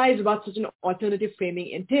to analyze what such an alternative framing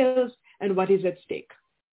entails and what is at stake.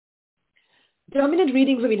 Dominant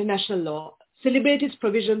readings of international law celebrate its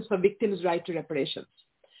provisions for victims' right to reparations.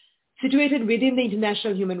 Situated within the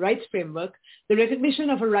international human rights framework, the recognition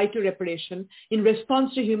of a right to reparation in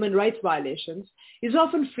response to human rights violations is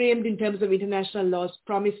often framed in terms of international law's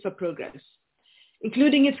promise for progress,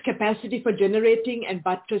 including its capacity for generating and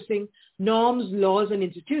buttressing norms, laws, and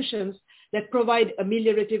institutions that provide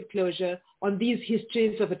ameliorative closure on these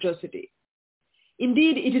histories of atrocity.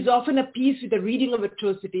 Indeed, it is often a piece with a reading of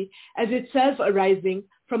atrocity as itself arising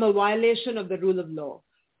from a violation of the rule of law,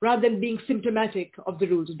 rather than being symptomatic of the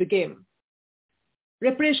rules of the game.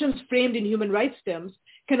 Reparations framed in human rights terms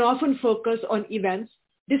can often focus on events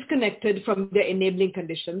disconnected from their enabling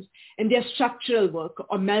conditions and their structural work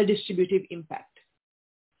or maldistributive impact.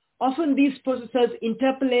 Often these processors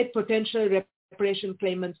interpolate potential reparation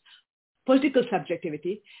claimants' political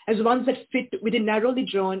subjectivity as ones that fit within narrowly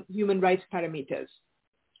drawn human rights parameters.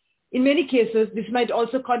 In many cases, this might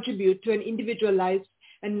also contribute to an individualized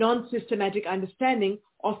and non-systematic understanding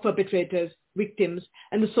of perpetrators, victims,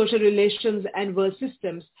 and the social relations and world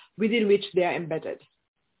systems within which they are embedded.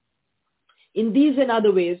 In these and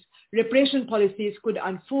other ways, reparation policies could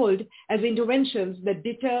unfold as interventions that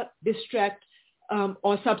deter, distract,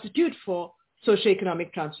 or substitute for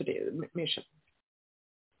socioeconomic transformation.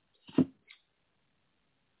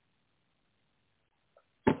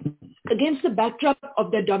 Against the backdrop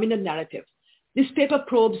of their dominant narrative, this paper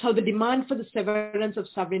probes how the demand for the severance of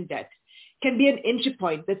sovereign debt can be an entry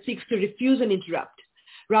point that seeks to refuse and interrupt,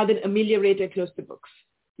 rather than ameliorate and close the books.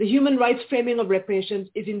 The human rights framing of reparations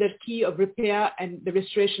is in the key of repair and the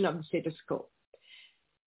restoration of the status quo.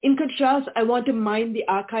 In contrast, I want to mine the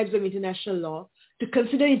archives of international law to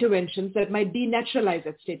consider interventions that might denaturalize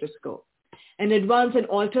that status quo and advance an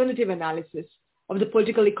alternative analysis of the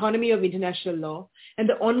political economy of international law and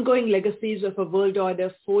the ongoing legacies of a world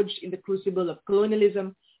order forged in the crucible of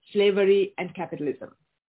colonialism, slavery, and capitalism.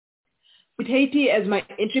 With Haiti as my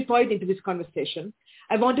entry point into this conversation,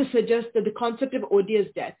 I want to suggest that the concept of odious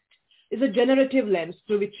debt is a generative lens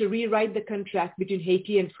through which to rewrite the contract between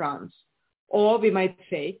Haiti and France, or we might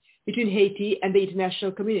say, between Haiti and the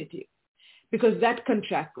international community, because that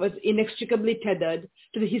contract was inextricably tethered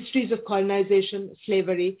to the histories of colonization,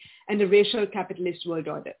 slavery, and a racial capitalist world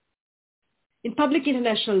order. In public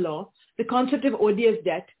international law, the concept of odious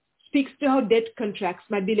debt speaks to how debt contracts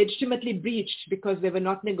might be legitimately breached because they were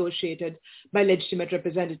not negotiated by legitimate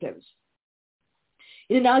representatives.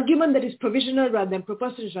 In an argument that is provisional rather than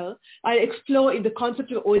propositional, I explore if the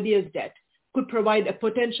concept of odious debt could provide a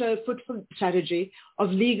potential fruitful strategy of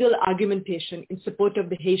legal argumentation in support of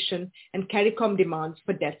the Haitian and CARICOM demands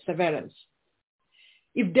for debt severance.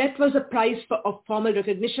 If debt was a price of formal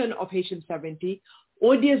recognition of Haitian sovereignty,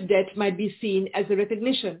 odious debt might be seen as a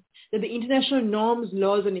recognition that the international norms,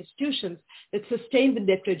 laws, and institutions that sustain the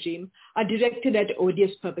debt regime are directed at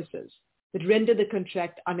odious purposes that render the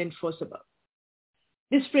contract unenforceable.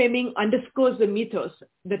 This framing underscores the mythos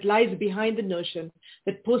that lies behind the notion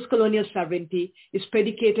that post-colonial sovereignty is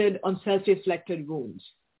predicated on self-inflicted wounds.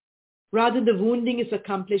 Rather, the wounding is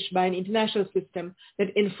accomplished by an international system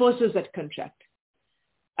that enforces that contract.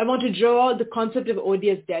 I want to draw the concept of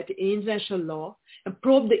odious debt in international law and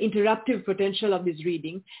probe the interruptive potential of this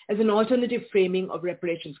reading as an alternative framing of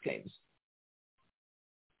reparations claims.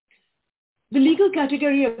 The legal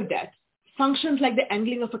category of debt functions like the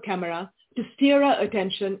angling of a camera to steer our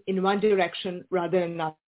attention in one direction rather than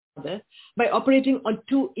another by operating on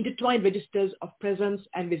two intertwined registers of presence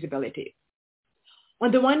and visibility.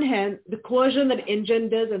 On the one hand, the coercion that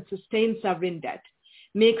engenders and sustains sovereign debt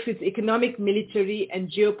makes its economic, military,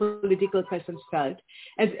 and geopolitical presence felt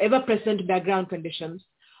as ever-present background conditions,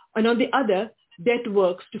 and on the other, debt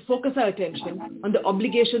works to focus our attention on the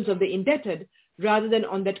obligations of the indebted rather than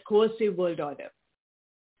on that coercive world order.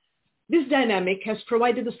 This dynamic has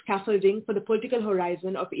provided the scaffolding for the political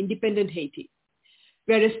horizon of independent Haiti,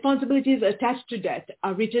 where responsibilities attached to debt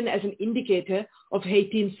are written as an indicator of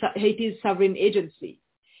Haiti's sovereign agency,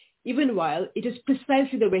 even while it is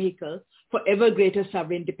precisely the vehicle for ever greater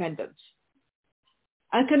sovereign dependence.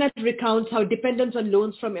 Alcanet recounts how dependence on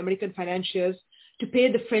loans from American financiers to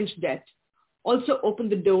pay the French debt also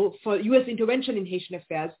opened the door for U.S. intervention in Haitian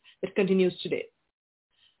affairs that continues today.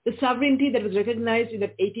 The sovereignty that was recognized in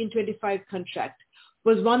that 1825 contract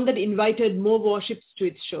was one that invited more warships to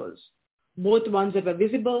its shores, both ones that were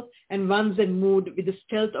visible and ones that moved with the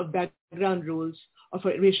stealth of background rules of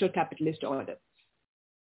a racial capitalist order.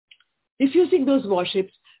 Refusing those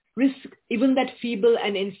warships risked even that feeble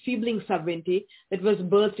and enfeebling sovereignty that was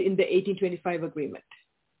birthed in the 1825 agreement.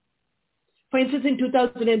 For instance, in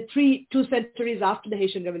 2003, 2 centuries after the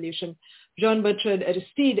Haitian Revolution, Jean-Bertrand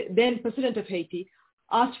Aristide, then president of Haiti,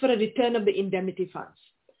 asked for a return of the indemnity funds,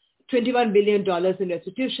 $21 billion in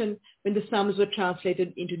restitution when the sums were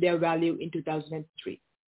translated into their value in 2003.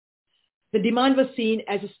 The demand was seen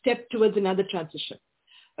as a step towards another transition,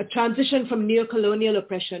 a transition from neo-colonial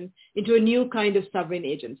oppression into a new kind of sovereign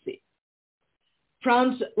agency.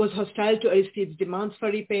 France was hostile to Aristide's demands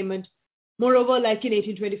for repayment. Moreover, like in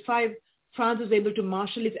 1825, France was able to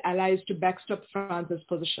marshal its allies to backstop France's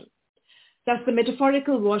position. Thus, the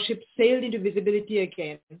metaphorical warship sailed into visibility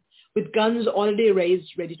again with guns already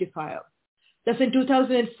raised, ready to fire. Thus, in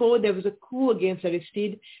 2004, there was a coup against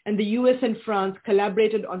Aristide, and the US and France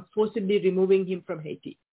collaborated on forcibly removing him from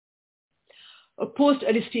Haiti. A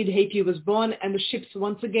post-Aristide Haiti was born, and the ships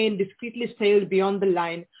once again discreetly sailed beyond the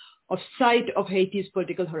line of sight of Haiti's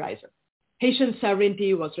political horizon. Haitian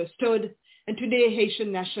sovereignty was restored, and today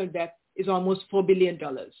Haitian national debt is almost $4 billion,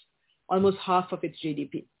 almost half of its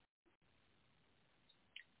GDP.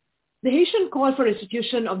 The Haitian call for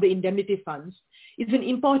restitution of the indemnity funds is an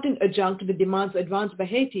important adjunct to the demands advanced by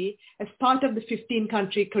Haiti as part of the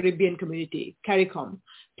 15-country Caribbean community, CARICOM,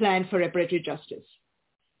 plan for reparatory justice.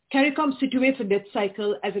 CARICOM situates the debt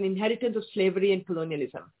cycle as an inheritance of slavery and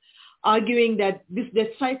colonialism, arguing that this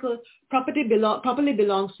debt cycle properly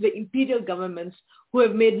belongs to the imperial governments who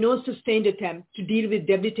have made no sustained attempt to deal with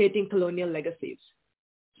debilitating colonial legacies.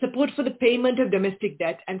 Support for the payment of domestic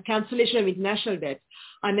debt and cancellation of international debt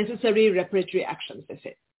are necessary reparatory actions, they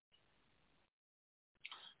say.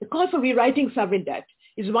 The call for rewriting sovereign debt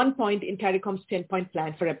is one point in CARICOM's 10-point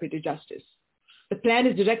plan for reparatory justice. The plan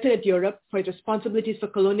is directed at Europe for its responsibilities for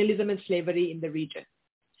colonialism and slavery in the region.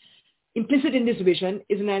 Implicit in this vision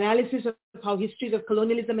is an analysis of how histories of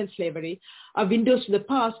colonialism and slavery are windows to the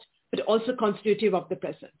past, but also constitutive of the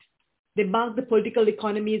present. They mark the political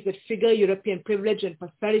economies that figure European privilege and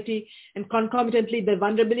prosperity, and concomitantly the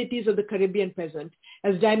vulnerabilities of the Caribbean present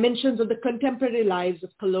as dimensions of the contemporary lives of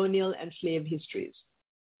colonial and slave histories.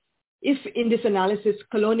 If in this analysis,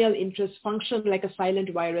 colonial interests function like a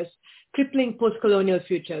silent virus, crippling post-colonial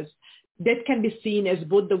futures, debt can be seen as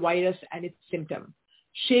both the virus and its symptom,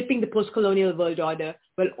 shaping the post-colonial world order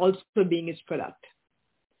while also being its product.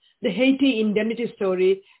 The Haiti indemnity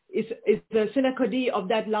story is the synecdoche of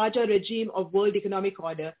that larger regime of world economic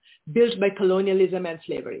order built by colonialism and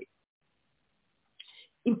slavery.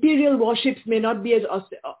 Imperial warships may not be as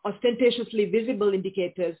ostentatiously visible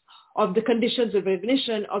indicators of the conditions of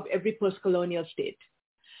recognition of every post-colonial state,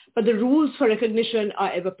 but the rules for recognition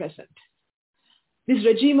are ever present. This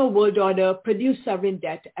regime of world order produced sovereign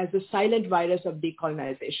debt as the silent virus of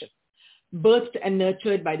decolonization, birthed and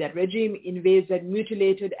nurtured by that regime in ways that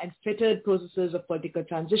mutilated and fettered processes of political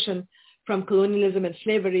transition from colonialism and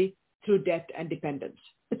slavery through debt and dependence.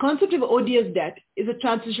 The concept of odious debt is a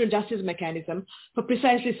transitional justice mechanism for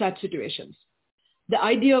precisely such situations. The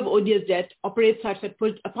idea of odious debt operates such that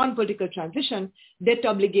upon political transition, debt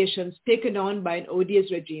obligations taken on by an odious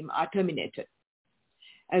regime are terminated.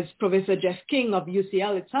 As Professor Jeff King of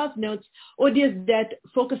UCL itself notes, odious debt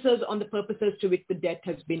focuses on the purposes to which the debt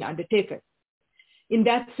has been undertaken. In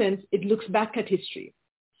that sense, it looks back at history.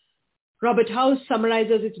 Robert House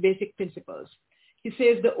summarizes its basic principles. He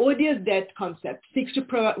says the odious debt concept seeks to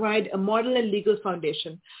provide a moral and legal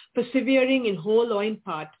foundation, persevering in whole or in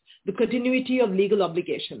part the continuity of legal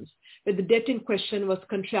obligations, where the debt in question was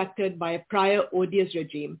contracted by a prior odious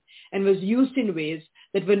regime and was used in ways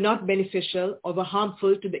that were not beneficial or were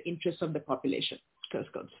harmful to the interests of the population.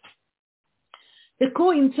 The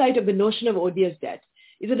core insight of the notion of odious debt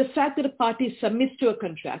is that the fact that a party submits to a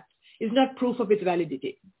contract is not proof of its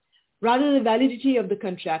validity. Rather, the validity of the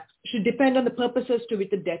contract should depend on the purposes to which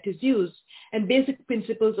the debt is used and basic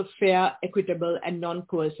principles of fair, equitable, and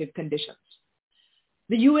non-coercive conditions.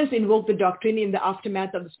 The U.S. invoked the doctrine in the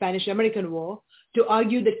aftermath of the Spanish-American War to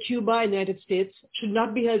argue that Cuba and the United States should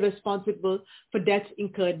not be held responsible for debts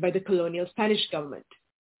incurred by the colonial Spanish government.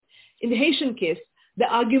 In the Haitian case, the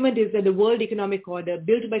argument is that the world economic order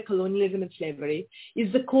built by colonialism and slavery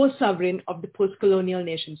is the core sovereign of the post-colonial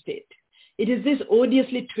nation state. It is this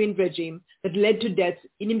odiously twinned regime that led to debts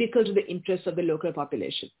inimical to the interests of the local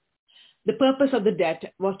population. The purpose of the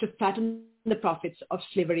debt was to fatten the profits of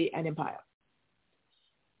slavery and empire.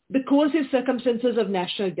 The coercive circumstances of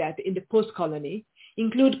national debt in the post-colony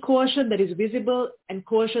include coercion that is visible and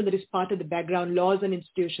coercion that is part of the background laws and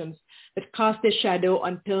institutions that cast their shadow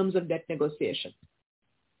on terms of debt negotiation.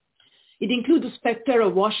 It includes the specter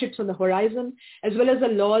of warships on the horizon, as well as the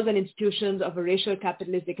laws and institutions of a racial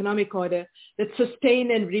capitalist economic order that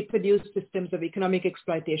sustain and reproduce systems of economic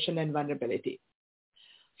exploitation and vulnerability.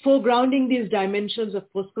 Foregrounding these dimensions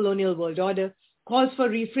of post-colonial world order calls for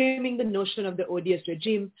reframing the notion of the odious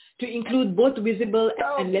regime to include both visible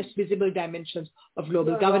and less visible dimensions of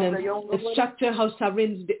global governance that structure how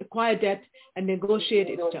sovereigns acquire debt and negotiate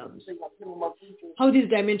its terms. How these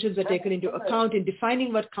dimensions are taken into account in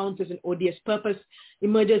defining what counts as an odious purpose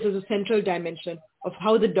emerges as a central dimension of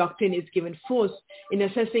how the doctrine is given force in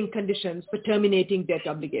assessing conditions for terminating debt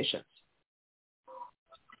obligations.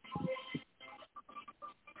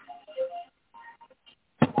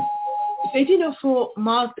 1804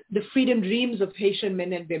 marked the freedom dreams of Haitian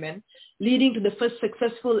men and women, leading to the first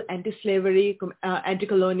successful anti-slavery,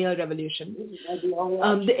 anti-colonial revolution.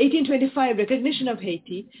 The 1825 recognition of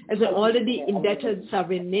Haiti as an already indebted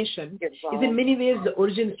sovereign nation is in many ways the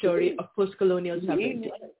origin story of post-colonial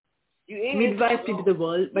sovereignty. Midwifed into the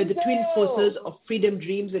world by the twin forces of freedom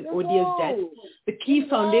dreams and odious death, the key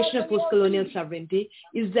foundation of post-colonial sovereignty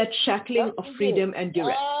is that shackling of freedom and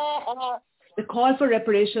duress. The call for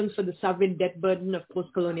reparations for the sovereign debt burden of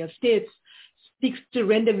post-colonial states seeks to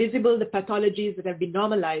render visible the pathologies that have been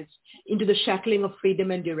normalized into the shackling of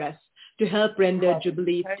freedom and duress to help render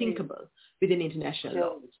Jubilee thinkable within international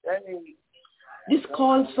law. This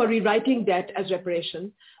calls for rewriting debt as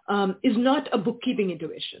reparation is not a bookkeeping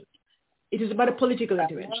intervention. It is about a political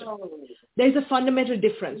intervention. There is a fundamental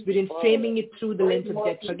difference between framing it through the lens of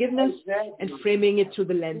debt forgiveness and framing it through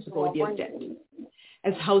the lens of odious debt.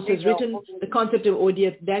 As House has written, the concept of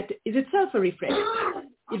odious debt is itself a reframing.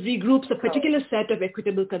 It regroups a particular set of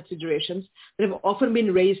equitable considerations that have often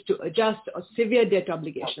been raised to adjust or severe debt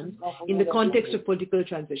obligations in the context of political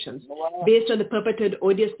transitions, based on the perpetuated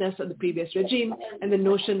odiousness of the previous regime and the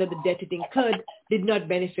notion that the debt it incurred did not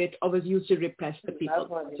benefit or was used to repress the people.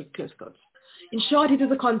 In short, it is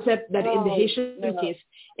a concept that in the Haitian case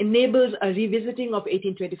enables a revisiting of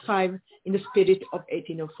 1825 in the spirit of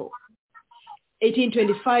 1804.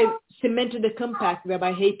 1825 cemented a compact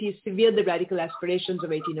whereby Haiti severed the radical aspirations of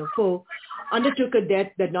 1804, undertook a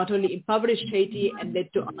debt that not only impoverished Haiti and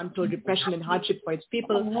led to untold repression and hardship for its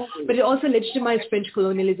people, but it also legitimized French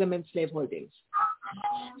colonialism and slaveholdings.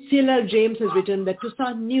 C.L.R. James has written that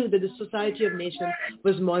Toussaint knew that the Society of Nations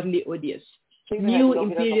was morally odious. New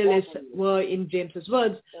imperialists were, in James's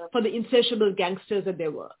words, for the insatiable gangsters that they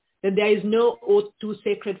were, that there is no oath too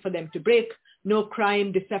sacred for them to break, no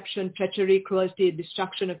crime, deception, treachery, cruelty,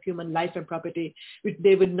 destruction of human life and property, which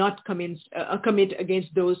they would not commit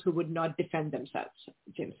against those who would not defend themselves,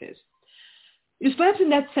 James says. It is perhaps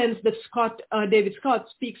in that sense that David Scott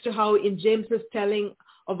speaks to how in James's telling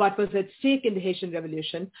of what was at stake in the Haitian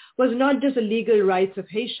Revolution was not just the legal rights of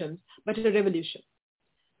Haitians, but a revolution.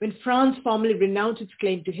 When France formally renounced its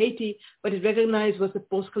claim to Haiti, what it recognized was the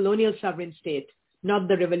post-colonial sovereign state, not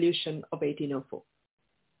the revolution of 1804.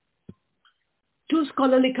 Two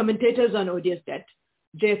scholarly commentators on odious debt,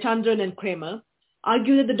 Jayachandran and Kramer,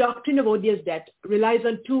 argue that the doctrine of odious debt relies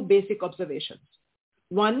on two basic observations.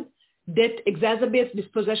 One, debt exacerbates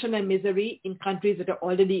dispossession and misery in countries that are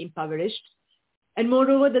already impoverished, and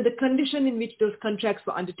moreover, that the condition in which those contracts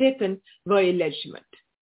were undertaken were illegitimate.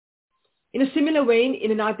 In a similar vein,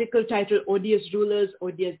 in an article titled Odious Rulers,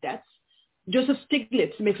 Odious Debts, Joseph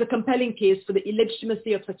Stiglitz makes a compelling case for the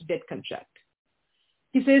illegitimacy of such a debt contract.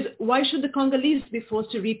 He says, why should the Congolese be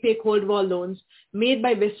forced to repay Cold War loans made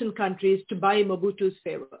by Western countries to buy Mobutu's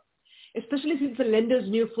favor? Especially since the lenders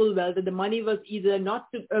knew full well that the money was either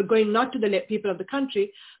going not to the people of the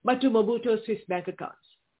country, but to Mobutu's Swiss bank accounts.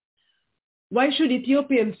 Why should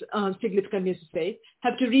Ethiopians, Stiglitz continues to say,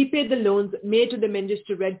 have to repay the loans made to the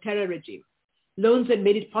Mengistu Red Terror regime? Loans that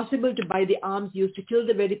made it possible to buy the arms used to kill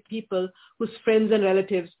the very people whose friends and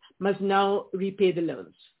relatives must now repay the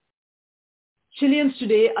loans. Chileans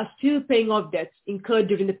today are still paying off debts incurred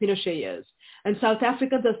during the Pinochet years, and South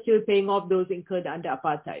Africans are still paying off those incurred under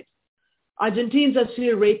apartheid. Argentines are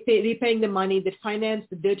still repaying the money that financed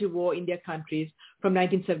the dirty war in their countries from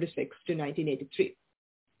 1976 to 1983.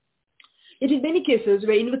 Yet in many cases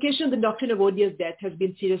where invocation of the doctrine of odious debt has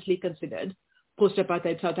been seriously considered,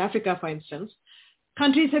 post-apartheid South Africa for instance,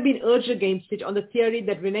 countries have been urged against it on the theory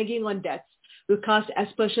that reneging on debts will cast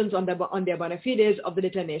aspersions on their bona fides of the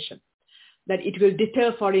debtor nation, that it will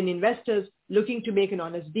deter foreign investors looking to make an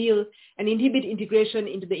honest deal and inhibit integration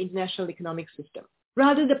into the international economic system.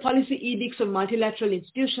 Rather, the policy edicts of multilateral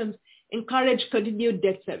institutions encourage continued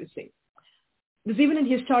debt servicing. There's even in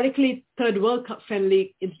historically third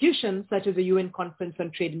world-friendly institutions, such as the UN Conference on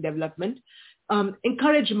Trade and Development,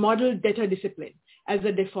 encourage model debtor discipline as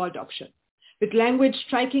a default option, with language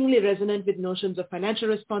strikingly resonant with notions of financial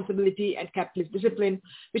responsibility and capitalist discipline,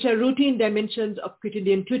 which are routine dimensions of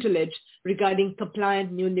quotidian tutelage regarding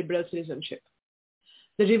compliant neoliberal citizenship.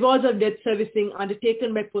 The rewards of debt servicing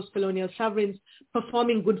undertaken by post-colonial sovereigns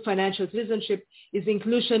performing good financial citizenship is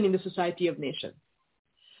inclusion in the Society of Nations.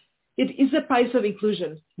 It is the price of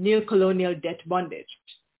inclusion, neo-colonial debt bondage.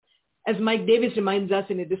 As Mike Davis reminds us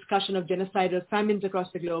in a discussion of genocidal famines across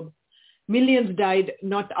the globe, millions died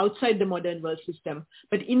not outside the modern world system,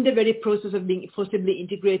 but in the very process of being forcibly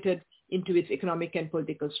integrated into its economic and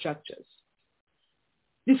political structures.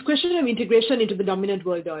 This question of integration into the dominant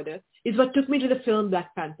world order is what took me to the film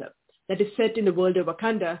Black Panther, that is set in the world of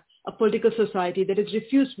Wakanda, a political society that has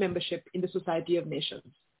refused membership in the Society of Nations.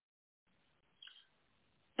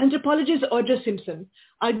 Anthropologist Audra Simpson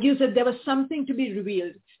argues that there was something to be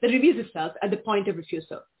revealed that reveals itself at the point of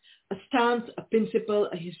refusal, a stance, a principle,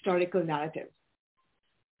 a historical narrative.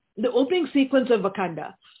 The opening sequence of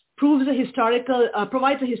Wakanda provides a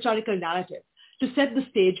historical narrative to set the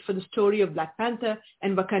stage for the story of Black Panther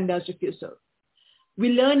and Wakanda's refusal. We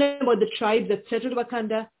learn about the tribes that settled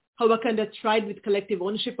Wakanda, how Wakanda thrived with collective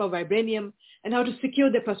ownership of vibranium, and how to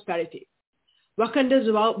secure their prosperity.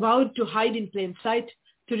 Wakandans vowed to hide in plain sight,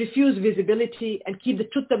 to refuse visibility, and keep the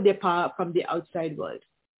truth of their power from the outside world.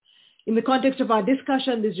 In the context of our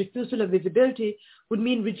discussion, this refusal of visibility would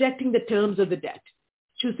mean rejecting the terms of the debt,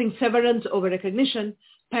 choosing severance over recognition,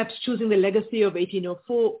 perhaps choosing the legacy of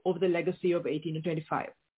 1804 over the legacy of 1825.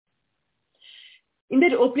 In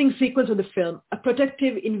that opening sequence of the film, a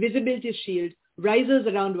protective invisibility shield rises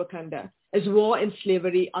around Wakanda as war and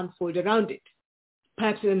slavery unfold around it.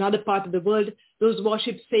 Perhaps in another part of the world, those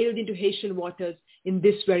warships sailed into Haitian waters in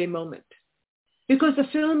this very moment. Because the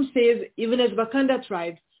film says, even as Wakanda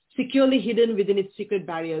thrived, securely hidden within its secret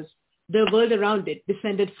barriers, the world around it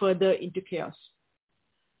descended further into chaos.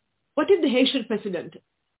 What if the Haitian president,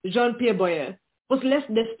 Jean-Pierre Boyer, was less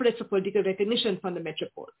desperate for political recognition from the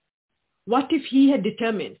metropole? What if he had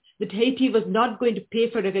determined that Haiti was not going to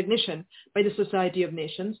pay for recognition by the Society of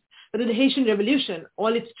Nations, but that the Haitian Revolution,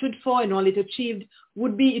 all it stood for and all it achieved,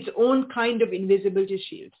 would be its own kind of invisibility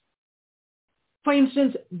shield? For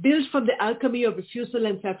instance, built from the alchemy of refusal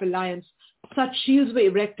and self-reliance, such shields were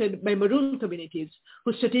erected by Maroon communities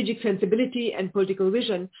whose strategic sensibility and political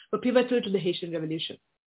vision were pivotal to the Haitian Revolution.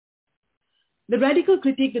 The radical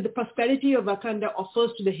critique that the prosperity of Wakanda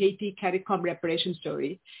offers to the Haiti CARICOM reparation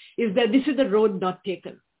story is that this is the road not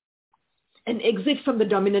taken, an exit from the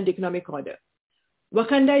dominant economic order.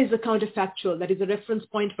 Wakanda is a counterfactual that is a reference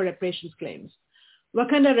point for reparations claims.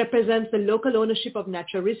 Wakanda represents the local ownership of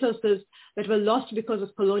natural resources that were lost because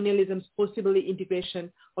of colonialism's possible integration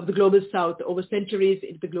of the global south over centuries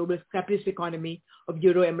into the global capitalist economy of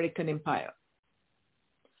Euro-American empire.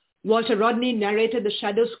 Walter Rodney narrated the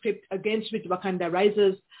shadow script against which Wakanda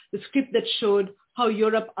rises, the script that showed how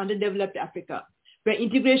Europe underdeveloped Africa, where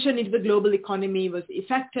integration into the global economy was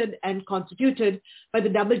effected and constituted by the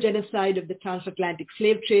double genocide of the transatlantic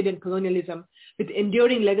slave trade and colonialism, with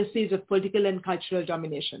enduring legacies of political and cultural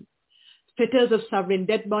domination, fetters of sovereign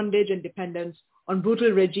debt bondage and dependence on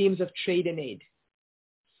brutal regimes of trade and aid.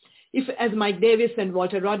 If, as Mike Davis and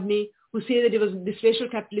Walter Rodney, who say that it was this racial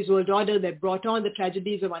capitalist world order that brought on the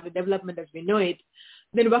tragedies of underdevelopment as we know it,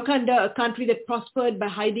 then Wakanda, a country that prospered by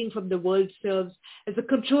hiding from the world, serves as a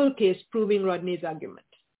control case proving Rodney's argument.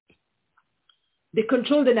 They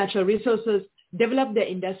control the natural resources, develop their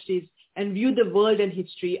industries, and view the world and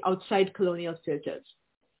history outside colonial filters.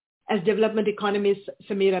 As development economist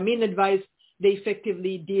Samir Amin advised, they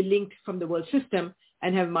effectively de-linked from the world system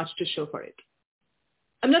and have much to show for it.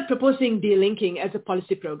 I'm not proposing de-linking as a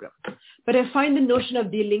policy program, but I find the notion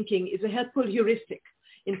of de-linking is a helpful heuristic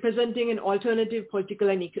in presenting an alternative political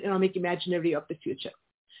and economic imaginary of the future,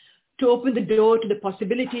 to open the door to the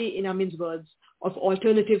possibility, in Amin's words, of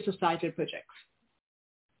alternative societal projects.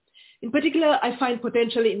 In particular, I find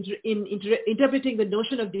potential in interpreting the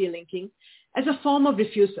notion of de-linking as a form of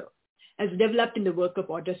refusal, as developed in the work of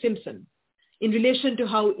Audra Simpson, in relation to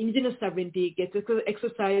how indigenous sovereignty gets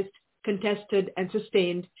exercised, contested, and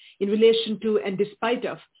sustained in relation to and despite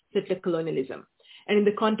of settler colonialism, and in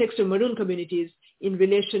the context of Maroon communities in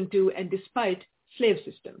relation to and despite slave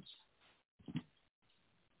systems.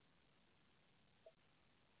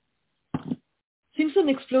 Simpson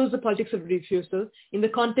explores the politics of refusal in the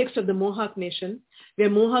context of the Mohawk Nation, where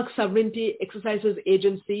Mohawk sovereignty exercises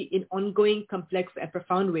agency in ongoing, complex, and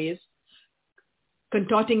profound ways,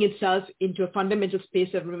 contorting itself into a fundamental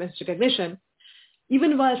space of domestic recognition,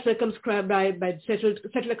 even while circumscribed by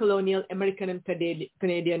settler colonial American and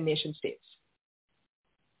Canadian nation states.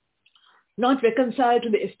 Not reconciled to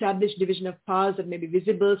the established division of powers that may be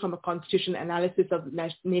visible from a constitutional analysis of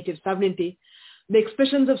native sovereignty, the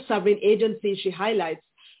expressions of sovereign agency she highlights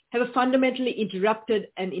have a fundamentally interrupted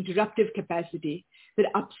and interruptive capacity that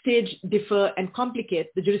upstage, differ, and complicate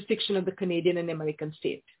the jurisdiction of the Canadian and American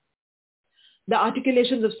state. The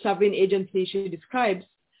articulations of sovereign agency she describes,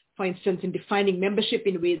 for instance, in defining membership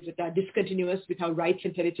in ways that are discontinuous with how rights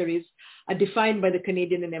and territories are defined by the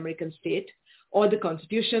Canadian and American state, or the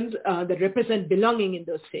constitutions that represent belonging in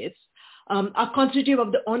those states, are constitutive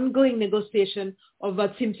of the ongoing negotiation of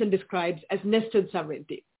what Simpson describes as nested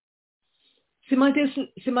sovereignty.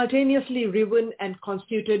 Simultaneously riven and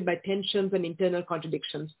constituted by tensions and internal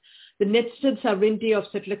contradictions, the nested sovereignty of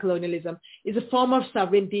settler colonialism is a form of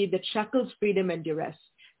sovereignty that shackles freedom and duress,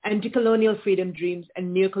 anti-colonial freedom dreams,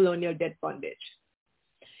 and neo-colonial debt bondage.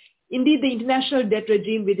 Indeed, the international debt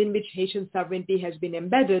regime within which Haitian sovereignty has been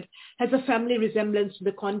embedded has a family resemblance to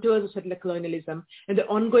the contours of settler colonialism and the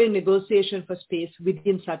ongoing negotiation for space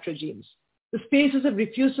within such regimes. The spaces of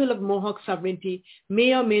refusal of Mohawk sovereignty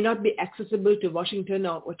may or may not be accessible to Washington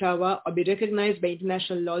or Ottawa or be recognized by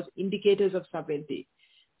international laws indicators of sovereignty,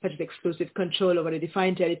 such as exclusive control over a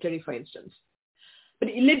defined territory, for instance. But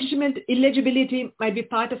illegibility might be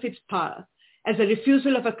part of its power as a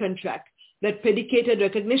refusal of a contract that predicated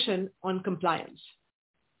recognition on compliance.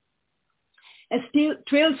 As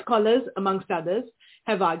trail scholars, amongst others,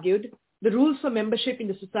 have argued, the rules for membership in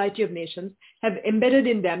the Society of Nations have embedded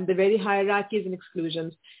in them the very hierarchies and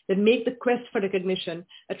exclusions that make the quest for recognition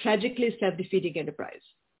a tragically self-defeating enterprise.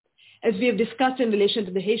 As we have discussed in relation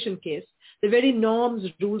to the Haitian case, the very norms,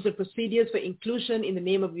 rules, and procedures for inclusion in the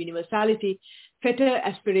name of universality fetter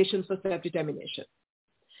aspirations for self-determination.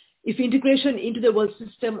 If integration into the world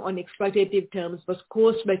system on exploitative terms was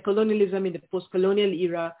caused by colonialism in the post-colonial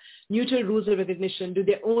era, neutral rules of recognition do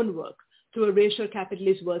their own work through a racial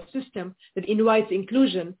capitalist world system that invites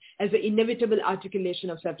inclusion as the inevitable articulation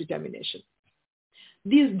of self-determination.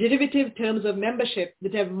 These derivative terms of membership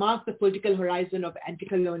that have marked the political horizon of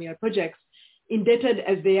anti-colonial projects, indebted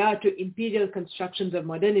as they are to imperial constructions of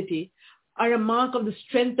modernity, are a mark of the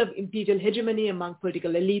strength of imperial hegemony among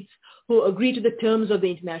political elites who agree to the terms of the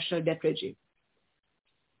international debt regime.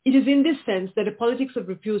 It is in this sense that a politics of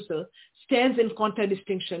refusal stands in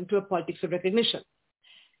contradistinction to a politics of recognition.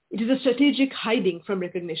 It is a strategic hiding from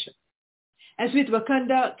recognition. As with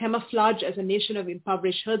Wakanda, camouflage as a nation of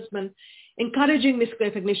impoverished herdsmen, encouraging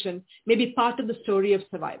misrecognition may be part of the story of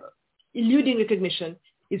survival. Eluding recognition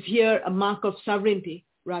is here a mark of sovereignty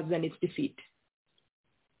rather than its defeat.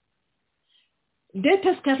 Debt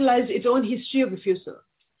has catalyzed its own history of refusal.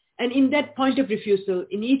 And in that point of refusal,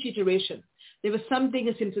 in each iteration, there was something,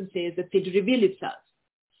 as Simpson says, that seemed to reveal itself.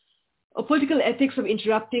 A political ethics of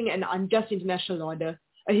interrupting an unjust international order,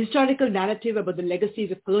 a historical narrative about the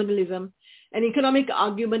legacies of colonialism, an economic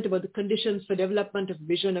argument about the conditions for development of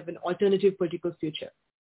vision of an alternative political future.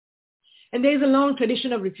 And there is a long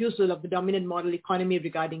tradition of refusal of the dominant model economy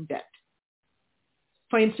regarding debt.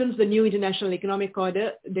 For instance, the new International Economic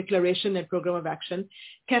Order, Declaration and Program of Action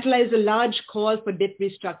catalyzed a large call for debt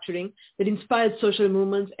restructuring that inspired social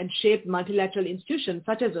movements and shaped multilateral institutions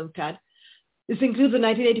such as UNCTAD. This includes the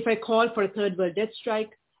 1985 call for a third world debt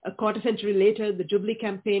strike. A quarter century later, the Jubilee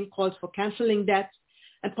campaign calls for canceling debts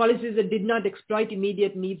and policies that did not exploit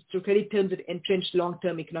immediate needs through credit terms that entrenched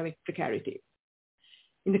long-term economic precarity.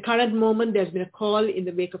 In the current moment, there's been a call in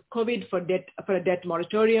the wake of COVID for a debt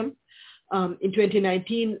moratorium. In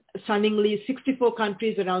 2019, stunningly, 64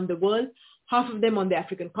 countries around the world, half of them on the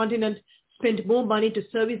African continent, spent more money to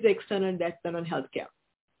service the external debt than on healthcare.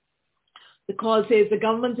 The call says the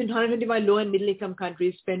governments in 125 low and middle income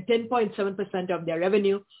countries spend 10.7% of their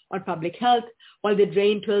revenue on public health, while they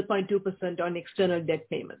drain 12.2% on external debt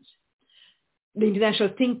payments. The international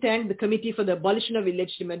think tank, the Committee for the Abolition of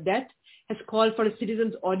Illegitimate Debt, has called for a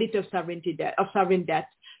citizens' audit of sovereign debt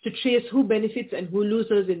to trace who benefits and who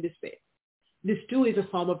loses in this way. This too is a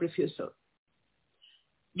form of refusal.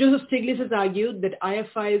 Joseph Stiglitz has argued that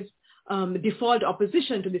IFI's default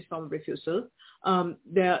opposition to this form of refusal,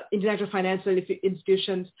 the international financial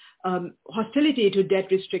institutions' hostility to debt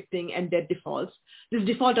restricting and debt defaults, this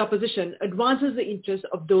default opposition advances the interests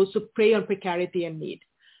of those who prey on precarity and need,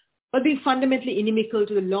 but being fundamentally inimical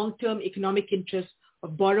to the long-term economic interests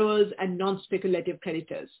of borrowers and non-speculative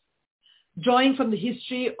creditors. Drawing from the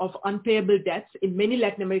history of unpayable debts in many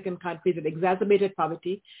Latin American countries that exacerbated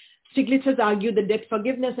poverty, Stiglitz has argued that debt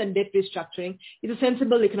forgiveness and debt restructuring is a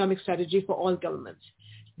sensible economic strategy for all governments,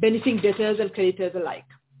 benefiting debtors and creditors alike.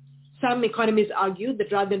 Some economists argue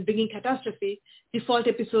that rather than bringing catastrophe, default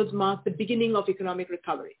episodes mark the beginning of economic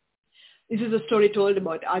recovery. This is a story told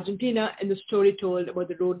about Argentina and the story told about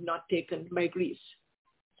the road not taken by Greece.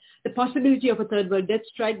 The possibility of a third world debt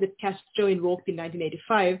strike that Castro invoked in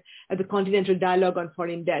 1985 at the Continental Dialogue on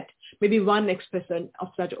Foreign Debt may be one expression of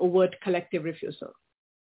such overt collective refusal.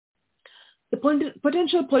 The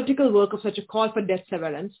potential political work of such a call for debt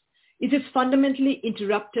severance is its fundamentally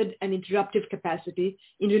interrupted and interruptive capacity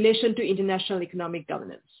in relation to international economic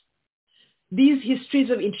governance. These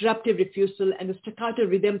histories of interruptive refusal and the staccato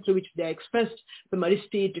rhythm through which they are expressed, from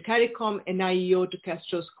Aristide to CARICOM, NIEO to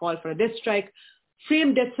Castro's call for a debt strike,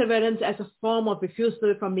 frame debt severance as a form of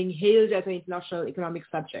refusal from being hailed as an international economic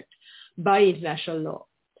subject by international law,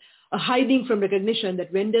 a hiding from recognition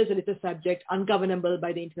that renders a little subject ungovernable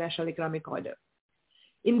by the international economic order.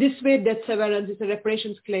 In this way, debt severance is a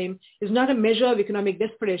reparations claim is not a measure of economic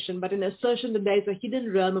desperation, but an assertion that there is a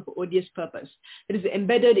hidden realm of odious purpose that is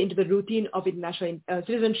embedded into the routine of international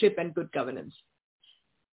citizenship and good governance.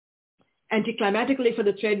 Anticlimatically for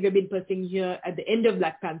the thread we've been pursuing here at the end of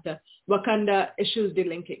Black Panther, Wakanda eschews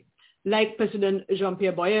delinking. Like President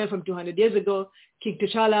Jean-Pierre Boyer from 200 years ago, King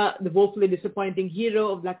T'Challa, the woefully disappointing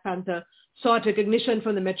hero of Black Panther, sought recognition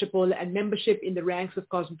from the metropole and membership in the ranks of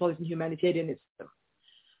cosmopolitan humanitarianism.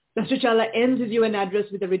 Thus T'Challa ends his UN address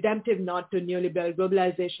with a redemptive nod to neoliberal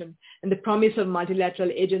globalization and the promise of multilateral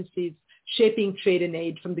agencies shaping trade and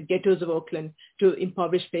aid from the ghettos of Oakland to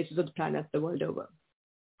impoverished places of the planet the world over.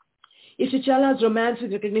 If T'Challa's romance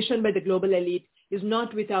with recognition by the global elite is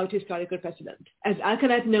not without historical precedent. As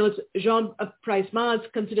Alkanat notes, Jean Price Mars,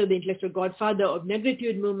 considered the intellectual godfather of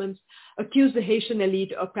negritude movements, accused the Haitian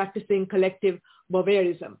elite of practicing collective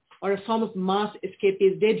Bouvairism, or a form of mass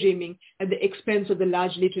escapist daydreaming at the expense of the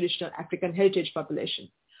largely traditional African heritage population.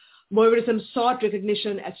 Bouvairism sought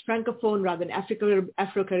recognition as Francophone rather than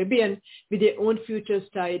Afro-Caribbean, with their own futures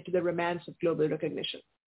tied to the romance of global recognition.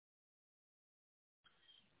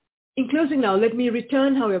 In closing now, let me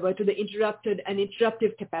return, however, to the interrupted and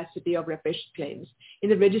interruptive capacity of reparation claims in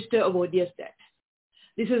the register of odious debt.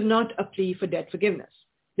 This is not a plea for debt forgiveness.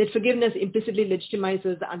 Debt forgiveness implicitly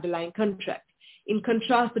legitimizes the underlying contract. In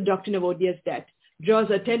contrast, the doctrine of odious debt draws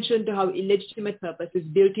attention to how illegitimate purpose is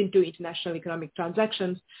built into international economic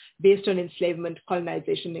transactions based on enslavement,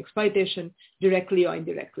 colonization, and exploitation, directly or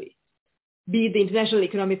indirectly. Be it the international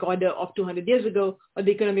economic order of 200 years ago or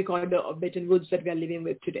the economic order of Bretton Woods that we are living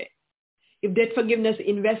with today. If debt forgiveness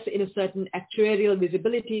invests in a certain actuarial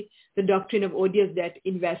visibility, the doctrine of odious debt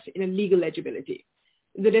invests in a legal legibility.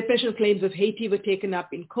 If the reparation claims of Haiti were taken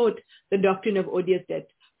up in court, the doctrine of odious debt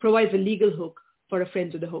provides a legal hook for a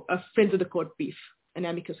friends of the court beef, an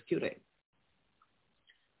amicus curiae.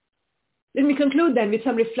 Let me conclude then with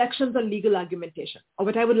some reflections on legal argumentation, or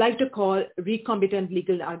what I would like to call recombitant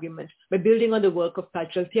legal argument, by building on the work of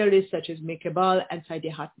cultural theorists such as May Cabal and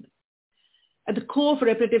Saidiya Hartman. At the core of a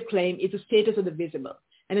reparative claim is the status of the visible,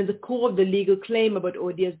 and at the core of the legal claim about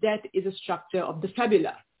odious debt is a structure of the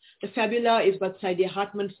fabula. The fabula is what Saidiya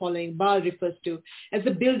Hartman, following Ball, refers to as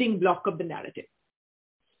the building block of the narrative.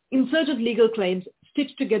 In search of legal claims,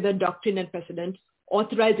 stitch together doctrine and precedent,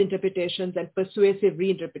 authorized interpretations, and persuasive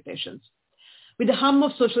reinterpretations. With the hum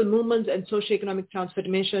of social movements and socio-economic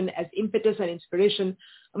transformation as impetus and inspiration,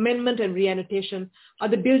 amendment and reannotation are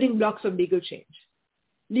the building blocks of legal change.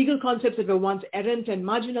 Legal concepts that were once errant and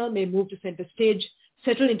marginal may move to center stage.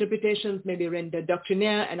 Settled interpretations may be rendered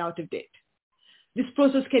doctrinaire and out of date. This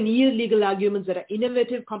process can yield legal arguments that are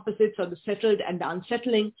innovative composites of the settled and the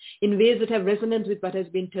unsettling in ways that have resonance with what has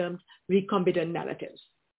been termed recombitant narratives.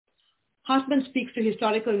 Hartman speaks to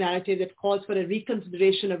historical narrative that calls for a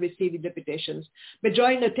reconsideration of received interpretations by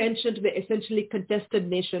drawing attention to the essentially contested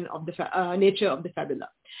nature of the fabula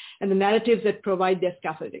and the narratives that provide their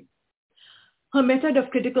scaffolding. Her method of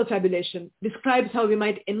critical fabulation describes how we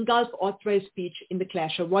might engulf authorized speech in the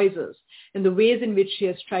clash of voices and the ways in which she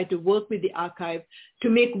has tried to work with the archive to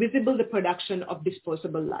make visible the production of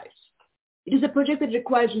disposable lives. It is a project that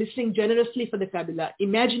requires listening generously for the fabula,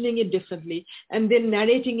 imagining it differently, and then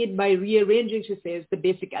narrating it by rearranging, she says, the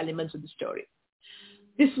basic elements of the story.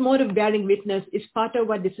 This mode of bearing witness is part of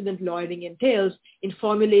what dissident lawyering entails in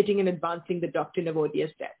formulating and advancing the doctrine of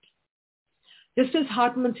odious debt. Just as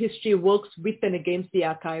Hartman's history works with and against the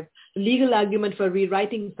archive, the legal argument for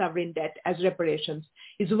rewriting sovereign debt as reparations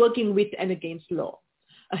is working with and against law.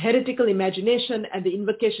 A heretical imagination and the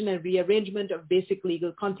invocation and rearrangement of basic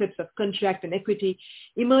legal concepts of contract and equity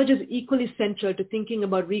emerges equally central to thinking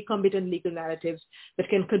about recombitant legal narratives that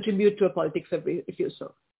can contribute to a politics of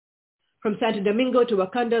refusal. From Santo Domingo to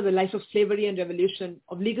Wakanda, the life of slavery and revolution,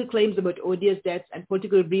 of legal claims about odious debts and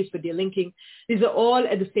political briefs for delinking, these are all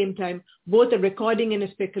at the same time both a recording and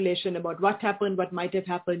a speculation about what happened, what might have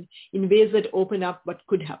happened, in ways that open up what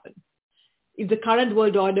could happen. If the current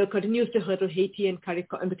world order continues to hurtle Haiti and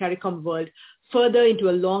the CARICOM world further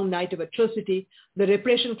into a long night of atrocity, the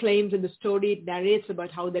reparation claims and the story it narrates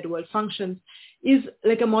about how that world functions is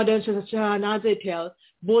like a modern Shahnaze tale,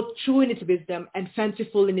 both true in its wisdom and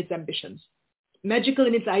fanciful in its ambitions, magical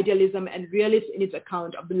in its idealism and realist in its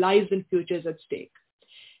account of the lives and futures at stake.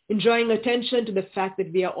 In drawing attention to the fact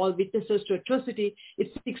that we are all witnesses to atrocity,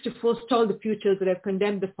 it seeks to forestall the futures that have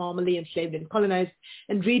condemned the formerly enslaved and colonized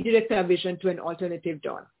and redirect our vision to an alternative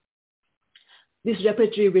dawn. This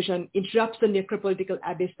reparatory vision interrupts the necropolitical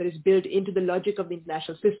abyss that is built into the logic of the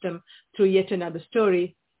international system through yet another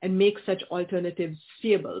story and makes such alternatives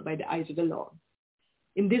seeable by the eyes of the law.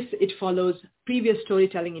 In this, it follows previous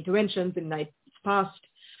storytelling interventions in nights past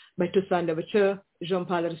by Toussaint Louverture,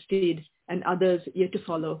 Jean-Paul Aristide, and others yet to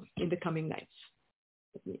follow in the coming nights.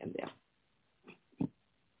 Let me end there.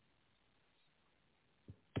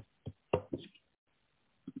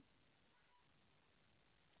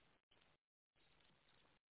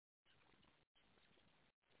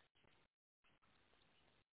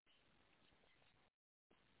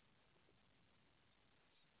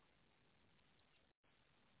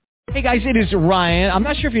 Hey guys, it is Ryan. I'm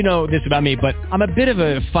not sure if you know this about me, but I'm a bit of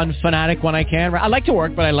a fun fanatic when I can. I like to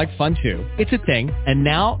work, but I like fun too. It's a thing. And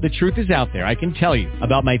now the truth is out there. I can tell you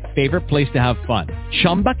about my favorite place to have fun.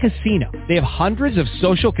 Chumba Casino. They have hundreds of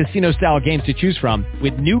social casino style games to choose from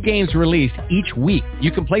with new games released each week.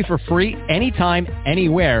 You can play for free anytime,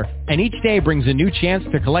 anywhere. And each day brings a new chance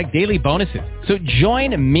to collect daily bonuses. So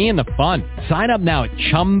join me in the fun. Sign up now at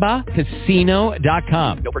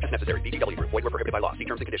ChumbaCasino.com. No purchase necessary. VGW Group. Void where prohibited by law. See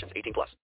terms and conditions. 18+.